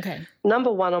for. Okay.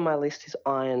 Number one on my list is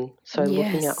iron. So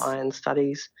looking at iron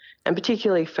studies, and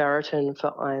particularly ferritin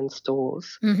for iron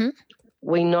stores.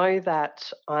 We know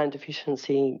that iron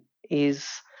deficiency is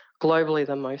globally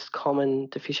the most common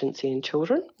deficiency in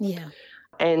children.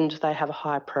 and they have a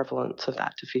high prevalence of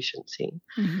that deficiency.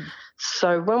 Mm-hmm.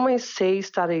 So when we see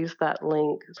studies that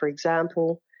link, for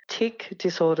example, tic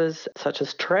disorders such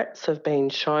as Tourette's have been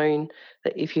shown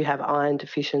that if you have iron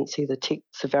deficiency, the tic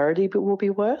severity will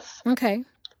be worse. Okay.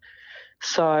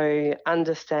 So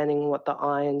understanding what the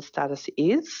iron status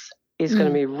is going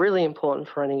to be really important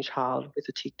for any child with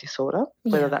a tic disorder,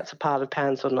 whether that's a part of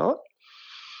PANDAS or not.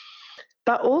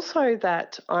 But also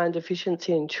that iron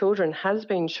deficiency in children has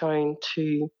been shown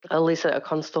to elicit a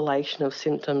constellation of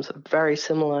symptoms very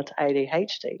similar to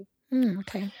ADHD.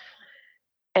 Okay.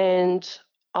 And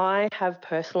I have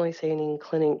personally seen in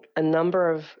clinic a number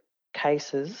of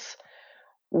cases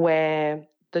where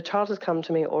the child has come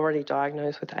to me already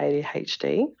diagnosed with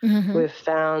ADHD. Mm-hmm. We've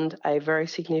found a very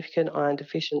significant iron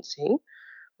deficiency.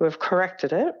 We've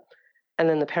corrected it. And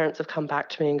then the parents have come back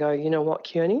to me and go, you know what,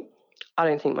 Keonie? I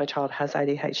don't think my child has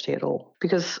ADHD at all.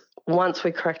 Because once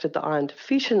we corrected the iron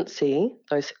deficiency,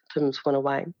 those symptoms went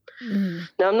away.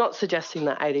 Now, I'm not suggesting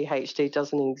that ADHD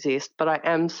doesn't exist, but I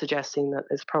am suggesting that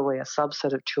there's probably a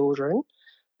subset of children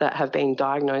that have been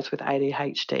diagnosed with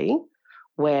ADHD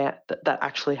where that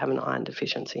actually have an iron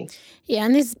deficiency. Yeah,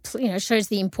 and this shows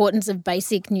the importance of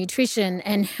basic nutrition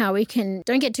and how we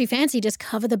don't get too fancy, just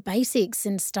cover the basics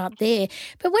and start there.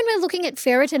 But when we're looking at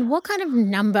ferritin, what kind of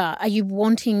number are you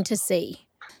wanting to see?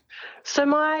 So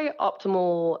my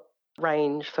optimal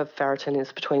range for ferritin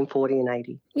is between 40 and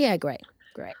 80. Yeah, great.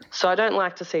 So I don't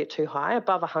like to see it too high.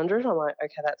 Above 100, I'm like,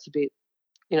 okay, that's a bit,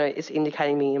 it's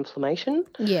indicating me inflammation.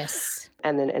 Yes.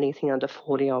 And then anything under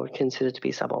 40 I would consider to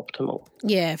be suboptimal.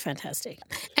 Yeah, fantastic.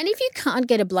 And if you can't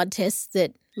get a blood test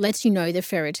that lets you know the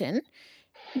ferritin,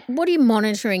 what are you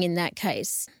monitoring in that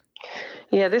case?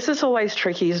 Yeah, this is always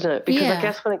tricky, isn't it? Because I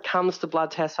guess when it comes to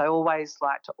blood tests, I always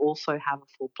like to also have a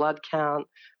full blood count,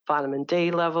 vitamin D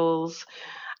levels,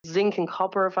 zinc and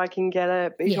copper if I can get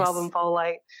it, B12 and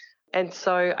folate. And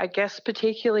so I guess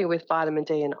particularly with vitamin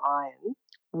D and iron,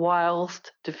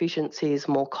 whilst deficiency is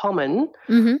more common,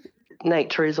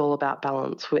 nature is all about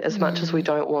balance. As much as we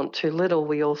don't want too little,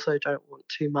 we also don't want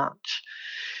too much.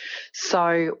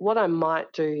 So what I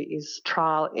might do is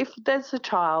trial, if there's a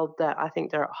child that I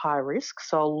think they're at high risk,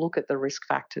 so I'll look at the risk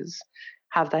factors.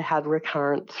 Have they had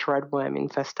recurrent threadworm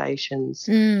infestations?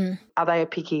 Are they a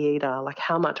picky eater? Like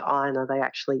how much iron are they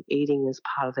actually eating as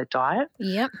part of their diet?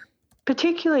 Yep.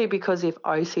 Particularly because if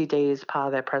OCD is part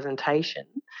of their presentation,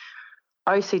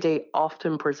 OCD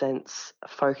often presents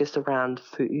focused around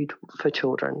food for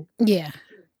children. Yeah.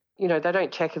 They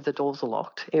don't check if the doors are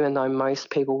locked, even though most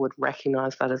people would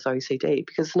recognise that as OCD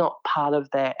because it's not part of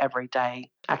their everyday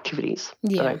activities.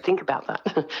 Yeah. They don't think about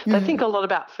that. They think a lot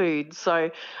about food. So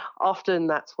often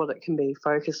that's what it can be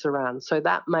focused around. So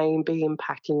that may be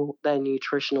impacting their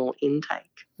nutritional intake.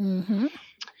 Mm-hmm.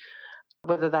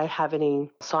 Whether they have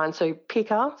any signs, so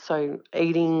picker, so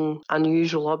eating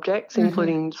unusual objects,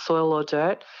 including soil or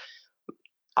dirt,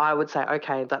 I would say,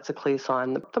 okay, that's a clear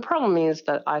sign. The problem is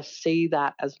that I see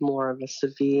that as more of a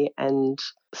severe and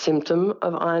symptom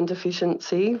of iron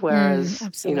deficiency, whereas,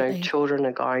 children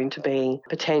are going to be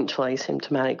potentially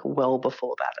symptomatic well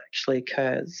before that actually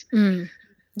occurs.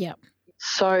 Yeah.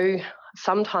 So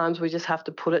sometimes we just have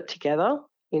to put it together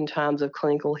in terms of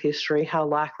clinical history. How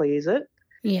likely is it?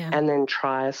 Yeah. And then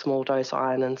try a small dose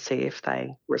iron and see if they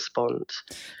respond.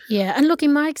 Yeah. And look,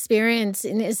 in my experience,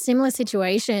 in similar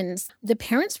situations, the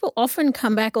parents will often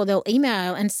come back or they'll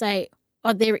email and say,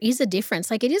 oh, there is a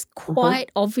difference. Like it is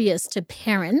quite obvious to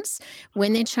parents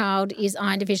when their child is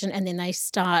iron deficient and then they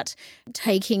start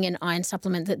taking an iron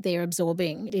supplement that they're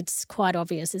absorbing. It's quite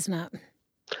obvious, isn't it?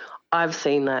 I've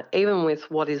seen that. Even with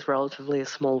what is relatively a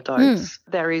small dose,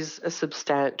 there is a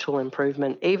substantial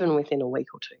improvement even within a week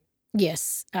or two.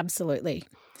 Yes, absolutely.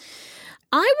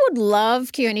 I would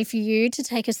love, Keonie, for you to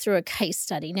take us through a case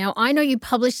study. Now, I know you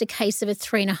published a case of a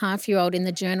 3.5-year-old in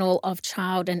the Journal of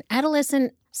Child and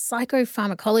Adolescent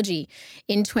Psychopharmacology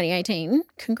in 2018.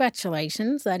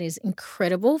 Congratulations. That is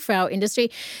incredible for our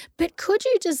industry. But could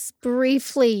you just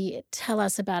briefly tell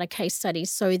us about a case study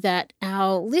so that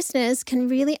our listeners can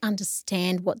really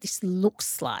understand what this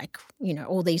looks like,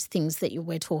 all these things that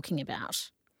we're talking about?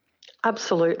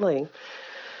 Absolutely.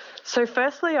 So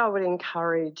firstly, I would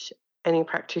encourage any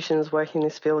practitioners working in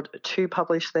this field to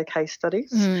publish their case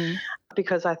studies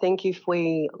because I think if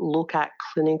we look at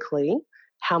clinically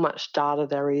how much data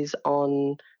there is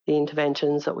on the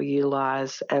interventions that we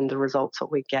utilise and the results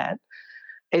that we get,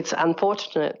 it's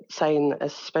unfortunate,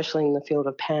 especially in the field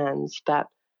of PANDAS, that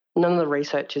none of the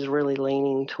research is really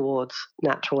leaning towards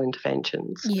natural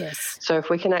interventions. Yes. So if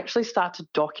we can actually start to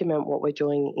document what we're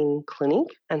doing in clinic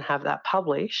and have that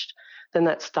published, then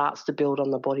that starts to build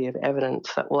on the body of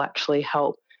evidence that will actually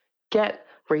help get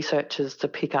researchers to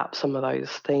pick up some of those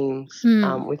themes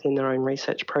within their own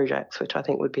research projects, which I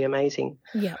think would be amazing.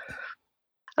 Yeah.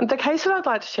 And the case that I'd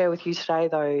like to share with you today,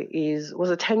 though, was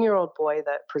a 10-year-old boy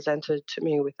that presented to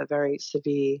me with a very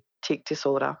severe tic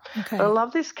disorder. Okay. And I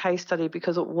love this case study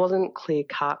because it wasn't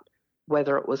clear-cut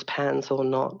whether it was PANDAS or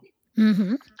not.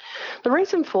 Mm-hmm. The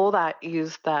reason for that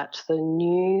is that the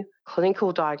new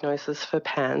clinical diagnosis for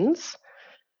PANDAS,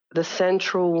 the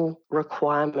central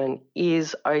requirement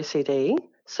is OCD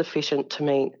sufficient to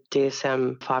meet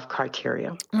DSM-5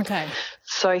 criteria. Okay.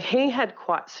 So he had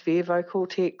quite severe vocal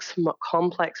tics,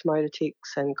 complex motor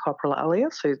tics and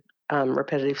coprolalia, so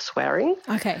repetitive swearing.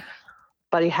 Okay.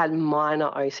 But he had minor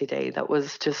OCD that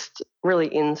was just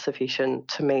really insufficient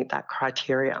to meet that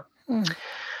criteria. Mm.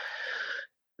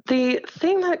 The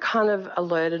thing that kind of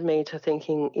alerted me to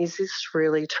thinking, is this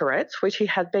really Tourette's, which he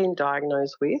had been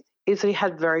diagnosed with, is he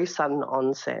had very sudden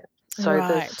onset. So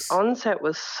this onset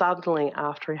was suddenly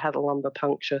after he had a lumbar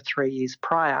puncture 3 years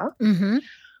prior,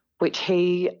 which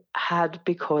he had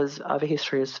because of a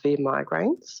history of severe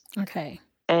migraines. Okay.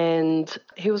 And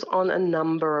he was on a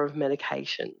number of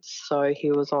medications. So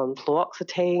he was on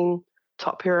fluoxetine,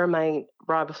 topiramate,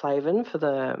 riboflavin for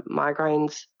the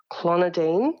migraines,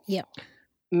 clonidine,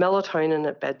 melatonin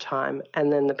at bedtime, and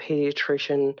then the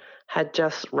paediatrician had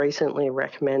just recently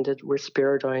recommended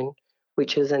risperidone,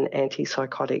 which is an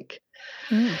antipsychotic.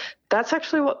 That's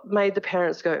actually what made the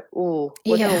parents go, oh,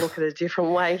 we're going to look at a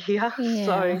different way here. Yeah.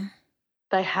 So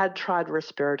they had tried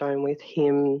risperidone with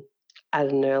him at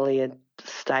an earlier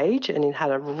stage and he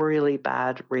had a really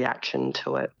bad reaction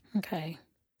to it. Okay.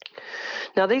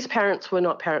 Now, these parents were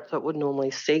not parents that would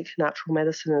normally seek natural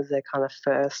medicine as their kind of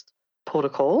first port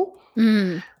of call,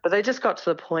 but they just got to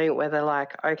the point where they're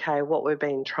like, okay, what we've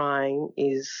been trying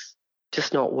is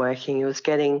just not working. It was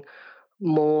getting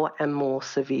more and more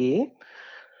severe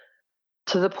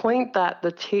to the point that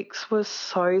the tics was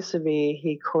so severe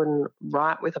he couldn't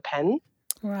write with a pen,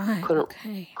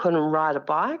 couldn't ride a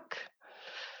bike,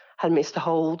 had missed a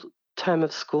whole term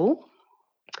of school,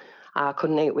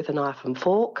 couldn't eat with a knife and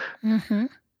fork,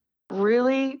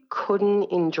 really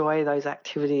couldn't enjoy those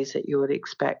activities that you would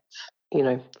expect, you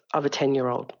know, of a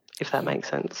 10-year-old, if that makes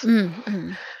sense.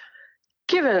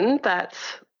 Given that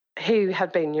he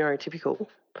had been neurotypical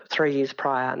 3 years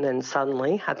prior and then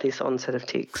suddenly had this onset of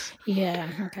tics. Yeah,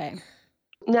 okay.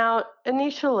 Now,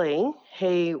 initially,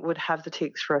 he would have the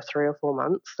tics for 3 or 4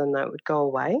 months, then they would go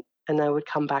away and they would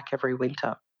come back every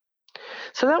winter.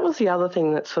 So that was the other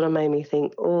thing that sort of made me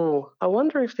think, oh, I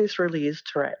wonder if this really is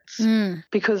Tourette's,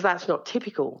 because that's not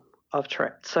typical of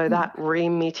Tourette's. So that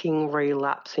remitting,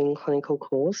 relapsing clinical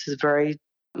course is very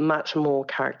much more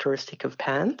characteristic of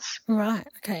PANDAS. Right,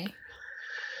 okay.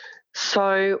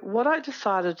 So what I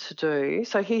decided to do,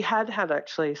 so he had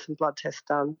actually some blood tests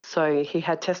done. So he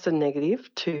had tested negative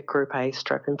to group A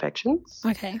strep infections.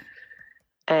 Okay.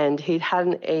 And he'd had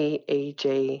an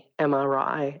EEG,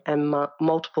 MRI and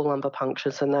multiple lumbar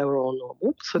punctures and they were all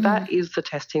normal. So that is the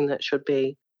testing that should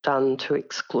be done to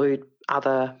exclude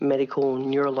other medical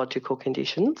neurological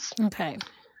conditions. Okay.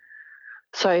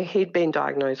 So he'd been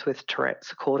diagnosed with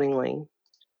Tourette's accordingly.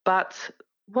 But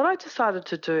what I decided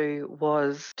to do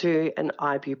was do an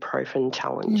ibuprofen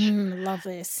challenge. Love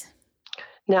this.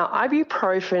 Now,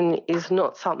 ibuprofen is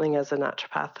not something as a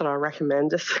naturopath that I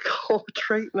recommend as a core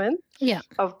treatment,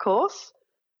 of course,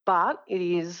 but it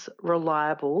is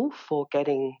reliable for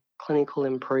getting clinical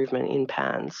improvement in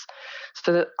PANDAS.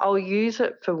 So I'll use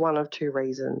it for one of two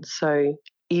reasons. So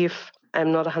if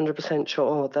I'm not 100%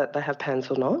 sure that they have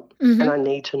PANDAS or not, and I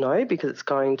need to know because it's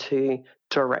going to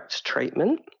direct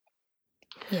treatment,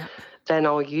 then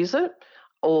I'll use it.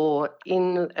 Or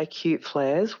in acute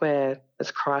flares where it's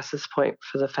crisis point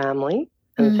for the family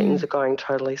and things are going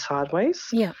totally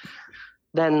sideways,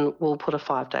 then we'll put a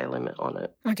 5-day limit on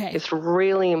it. Okay. It's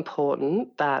really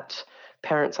important that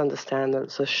parents understand that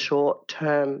it's a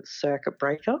short-term circuit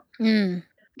breaker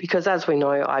because, as we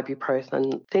know,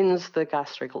 ibuprofen thins the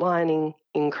gastric lining,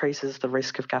 increases the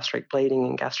risk of gastric bleeding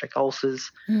and gastric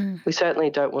ulcers. We certainly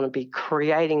don't want to be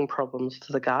creating problems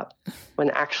for the gut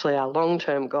when actually our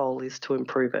long-term goal is to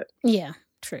improve it. Yeah,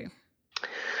 true.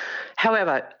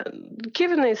 However,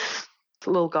 given this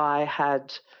little guy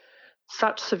had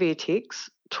such severe tics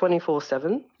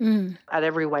 24/7 at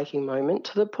every waking moment,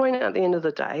 to the point at the end of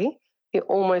the day, it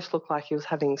almost looked like he was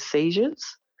having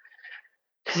seizures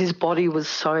because his body was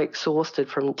so exhausted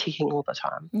from ticking all the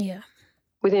time. Yeah.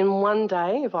 Within 1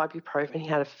 day of ibuprofen, he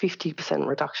had a 50%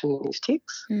 reduction in his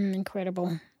tics.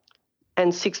 Incredible.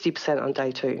 And 60% on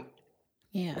day 2.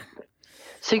 Yeah.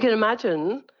 So you can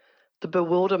imagine the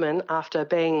bewilderment after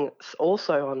being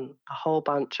also on a whole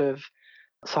bunch of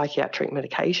psychiatric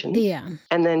medication. Yeah.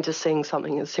 And then just seeing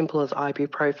something as simple as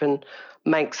ibuprofen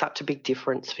makes such a big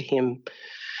difference for him.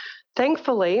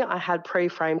 Thankfully, I had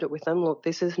pre-framed it with them. Look,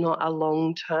 this is not a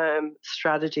long-term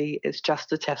strategy. It's just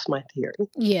to test my theory.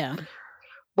 Yeah.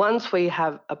 Once we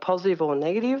have a positive or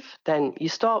negative, then you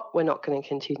stop. We're not going to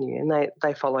continue. And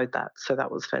they followed that. So that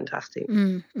was fantastic.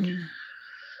 Mm-hmm.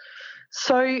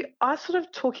 So I sort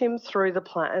of took him through the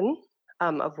plan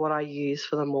of what I use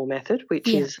for the MORE method, which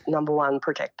is number one,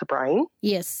 protect the brain.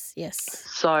 Yes.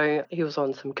 So he was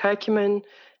on some curcumin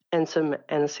and some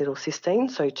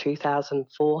N-acetylcysteine, so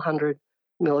 2,400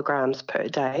 milligrams per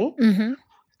day. Mm-hmm.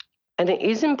 And it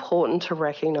is important to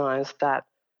recognise that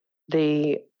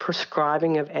the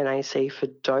prescribing of NAC for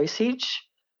dosage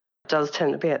does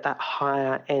tend to be at that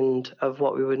higher end of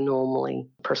what we would normally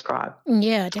prescribe.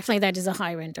 Yeah, definitely that is a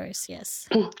higher end dose, yes.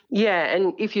 Yeah,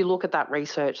 and if you look at that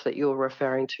research that you were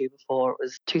referring to before, it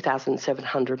was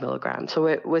 2,700 milligrams.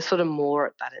 So we're sort of more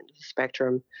at that end of the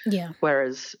spectrum. Yeah.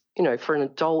 Whereas, for an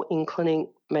adult in clinic,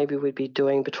 maybe we'd be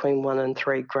doing between 1 and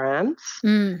 3 grams.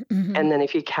 Mm-hmm. And then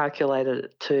if you calculated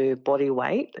it to body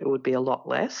weight, it would be a lot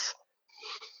less.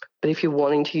 But if you're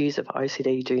wanting to use it for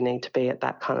OCD, you do need to be at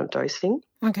that kind of dosing.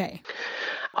 Okay.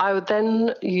 I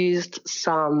then used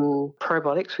some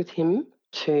probiotics with him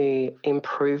to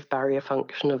improve barrier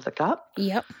function of the gut.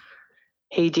 Yep.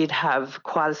 He did have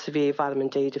quite a severe vitamin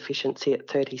D deficiency at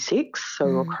 36, so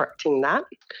we're correcting that.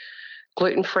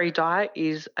 Gluten-free diet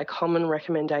is a common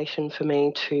recommendation for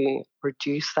me to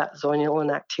reduce that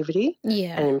zonulin activity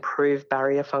and improve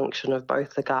barrier function of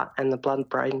both the gut and the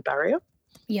blood-brain barrier.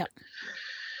 Yep.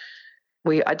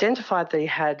 We identified that he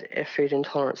had a food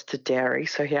intolerance to dairy,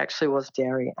 so he actually was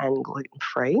dairy and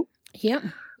gluten-free. Yep.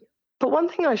 But one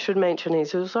thing I should mention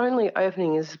is he was only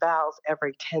opening his bowels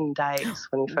every 10 days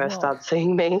when he first started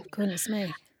seeing me. Goodness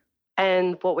me.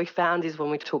 And what we found is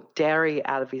when we took dairy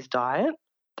out of his diet,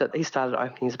 that he started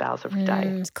opening his bowels every day.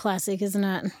 It's classic, isn't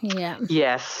it? Yeah.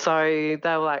 Yes. So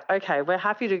they were like, okay, we're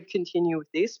happy to continue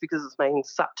with this because it's making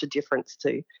such a difference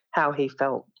to how he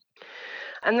felt.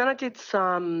 And then I did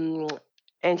some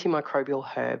antimicrobial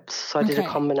herbs. So I did a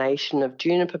combination of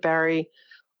juniper berry,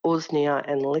 usnea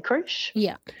and licorice.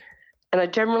 Yeah. And I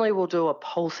generally will do a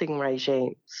pulsing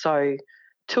regime. So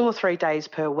 2 or 3 days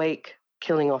per week,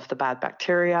 killing off the bad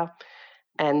bacteria,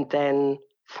 and then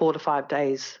 4 to 5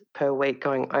 days per week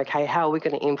going, okay, how are we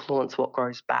going to influence what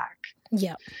grows back?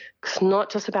 Yeah. It's not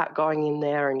just about going in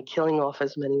there and killing off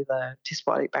as many of the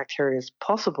dysbiotic bacteria as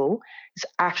possible. It's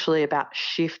actually about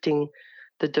shifting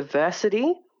the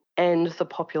diversity and the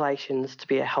populations to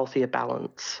be a healthier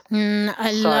balance.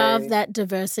 I love that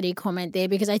diversity comment there,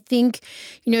 because I think,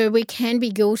 we can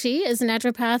be guilty as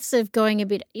naturopaths of going a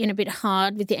bit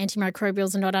hard with the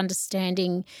antimicrobials and not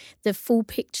understanding the full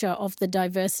picture of the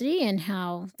diversity and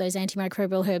how those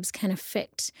antimicrobial herbs can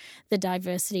affect the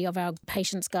diversity of our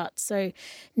patient's gut. So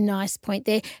nice point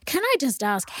there. Can I just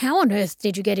ask, how on earth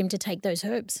did you get him to take those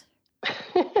herbs?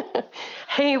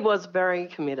 He was very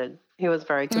committed.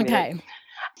 Okay.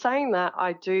 Saying that,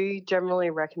 I do generally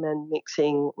recommend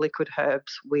mixing liquid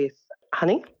herbs with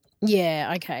honey.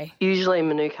 Yeah, okay. Usually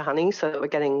Manuka honey, so that we're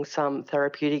getting some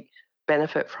therapeutic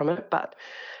benefit from it. But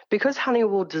because honey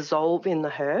will dissolve in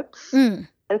the herbs, it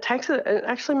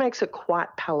actually makes it quite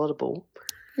palatable.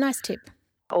 Nice tip.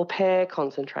 Or pear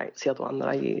concentrate's the other one that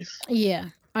I use. Yeah.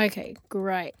 Okay,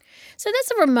 great. So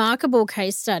that's a remarkable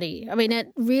case study. I mean,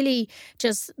 it really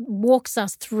just walks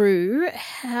us through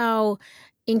how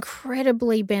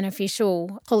incredibly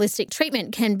beneficial holistic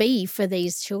treatment can be for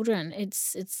these children.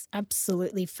 It's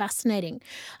absolutely fascinating.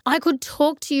 I could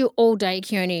talk to you all day,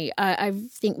 Keonie. I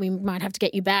think we might have to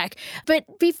get you back. But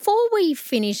before we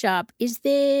finish up, is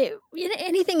there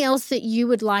anything else that you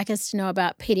would like us to know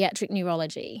about paediatric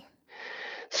neurology?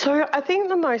 So I think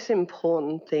the most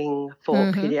important thing for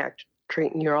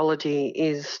paediatric neurology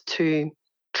is to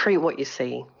treat what you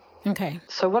see. Okay.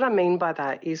 So what I mean by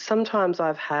that is sometimes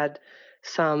I've had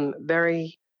some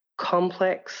very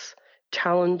complex,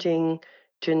 challenging,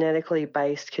 genetically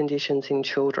based conditions in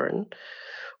children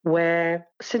where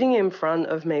sitting in front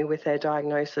of me with their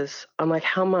diagnosis, I'm like,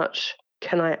 how much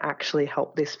can I actually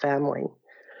help this family?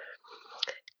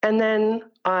 And then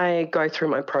I go through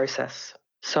my process.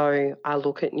 So I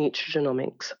look at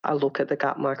nutrigenomics, I look at the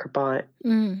gut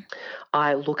microbiome,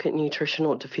 I look at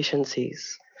nutritional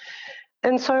deficiencies.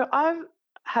 And so I've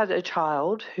had a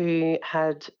child who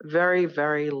had very,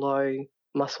 very low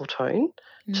muscle tone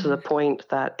to the point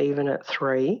that even at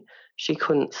 3, she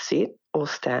couldn't sit or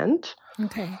stand.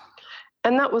 Okay.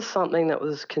 And that was something that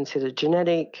was considered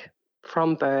genetic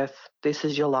from birth. This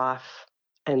is your life,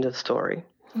 end of story.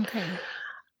 Okay.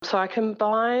 So I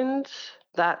combined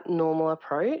that normal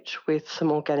approach with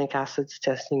some organic acids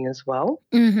testing as well.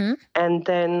 Mm-hmm. And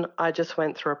then I just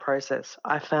went through a process.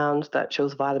 I found that she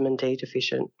was vitamin D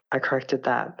deficient. I corrected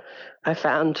that. I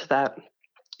found that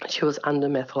she was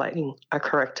undermethylating. I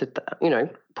corrected that,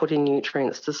 put in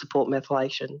nutrients to support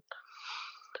methylation.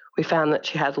 We found that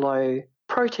she had low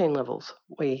protein levels.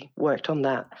 We worked on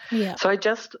that. Yeah. So I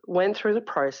just went through the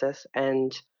process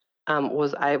and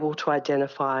was able to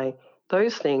identify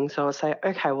those things. So I say,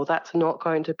 okay, well, that's not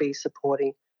going to be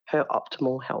supporting her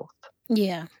optimal health.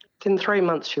 Yeah. In 3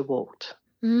 months, she walked.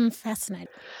 Fascinating.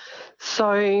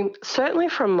 So certainly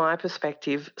from my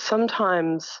perspective,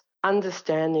 sometimes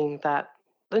understanding that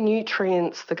the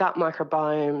nutrients, the gut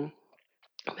microbiome,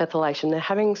 methylation, they're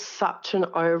having such an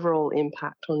overall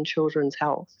impact on children's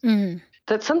health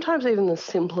that sometimes even the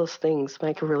simplest things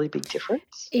make a really big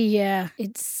difference. Yeah,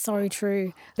 it's so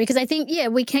true. Because I think,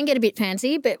 we can get a bit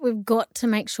fancy, but we've got to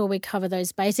make sure we cover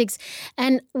those basics.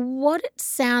 And what it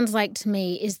sounds like to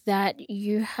me is that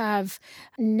you have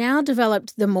now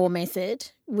developed the MORE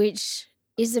method, which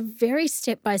is a very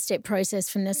step-by-step process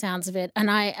from the sounds of it. And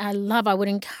I would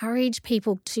encourage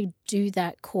people to do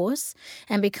that course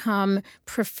and become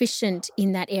proficient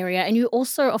in that area. And you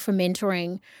also offer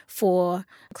mentoring for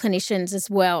clinicians as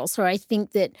well. So I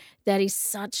think that is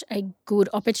such a good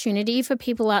opportunity for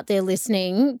people out there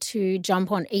listening to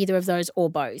jump on either of those or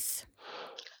both.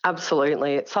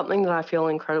 Absolutely. It's something that I feel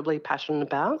incredibly passionate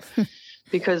about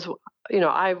because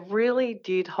I really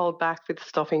did hold back with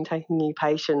stopping taking new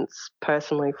patients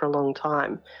personally for a long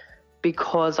time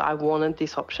because I wanted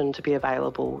this option to be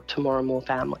available to more and more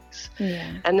families.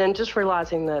 Yeah. And then just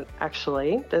realising that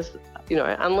actually there's,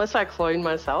 unless I clone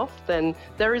myself, then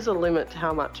there is a limit to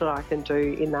how much that I can do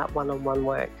in that one-on-one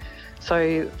work.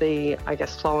 So the,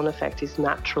 flow-on effect is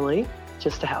naturally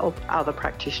just to help other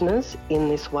practitioners in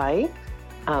this way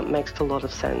makes a lot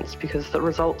of sense because the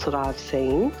results that I've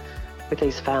seen with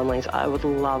these families, I would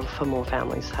love for more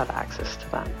families to have access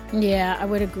to that. Yeah, I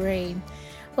would agree.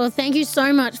 Well, thank you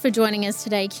so much for joining us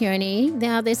today, Keonie.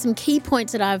 Now, there's some key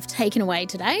points that I've taken away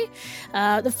today.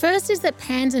 The first is that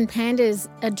PANS and PANDAS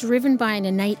are driven by an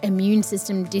innate immune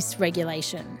system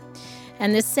dysregulation.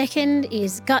 And the second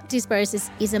is gut dysbiosis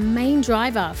is a main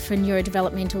driver for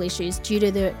neurodevelopmental issues due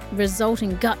to the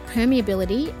resulting gut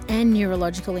permeability and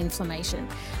neurological inflammation.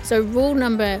 So rule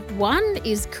number 1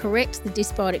 is correct the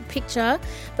dysbiotic picture,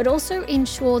 but also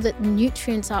ensure that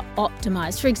nutrients are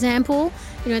optimized. For example,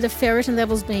 the ferritin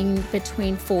levels being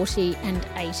between 40 and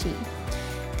 80.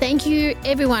 Thank you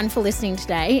everyone for listening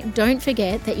today. Don't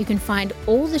forget that you can find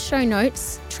all the show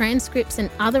notes, transcripts and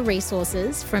other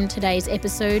resources from today's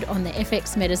episode on the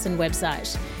FX Medicine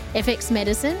website,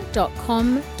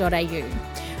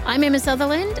 fxmedicine.com.au. I'm Emma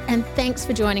Sutherland and thanks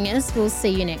for joining us. We'll see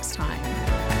you next time.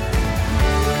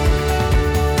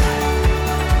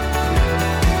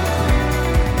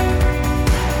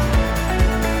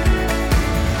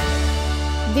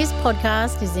 This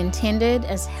podcast is intended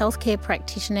as healthcare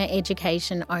practitioner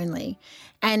education only,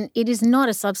 and it is not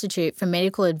a substitute for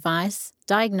medical advice,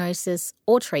 diagnosis,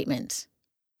 or treatment.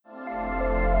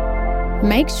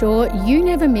 Make sure you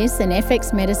never miss an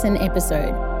FX Medicine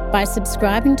episode by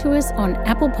subscribing to us on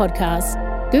Apple Podcasts,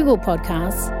 Google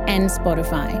Podcasts, and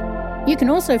Spotify. You can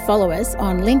also follow us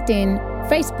on LinkedIn,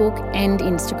 Facebook, and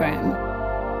Instagram.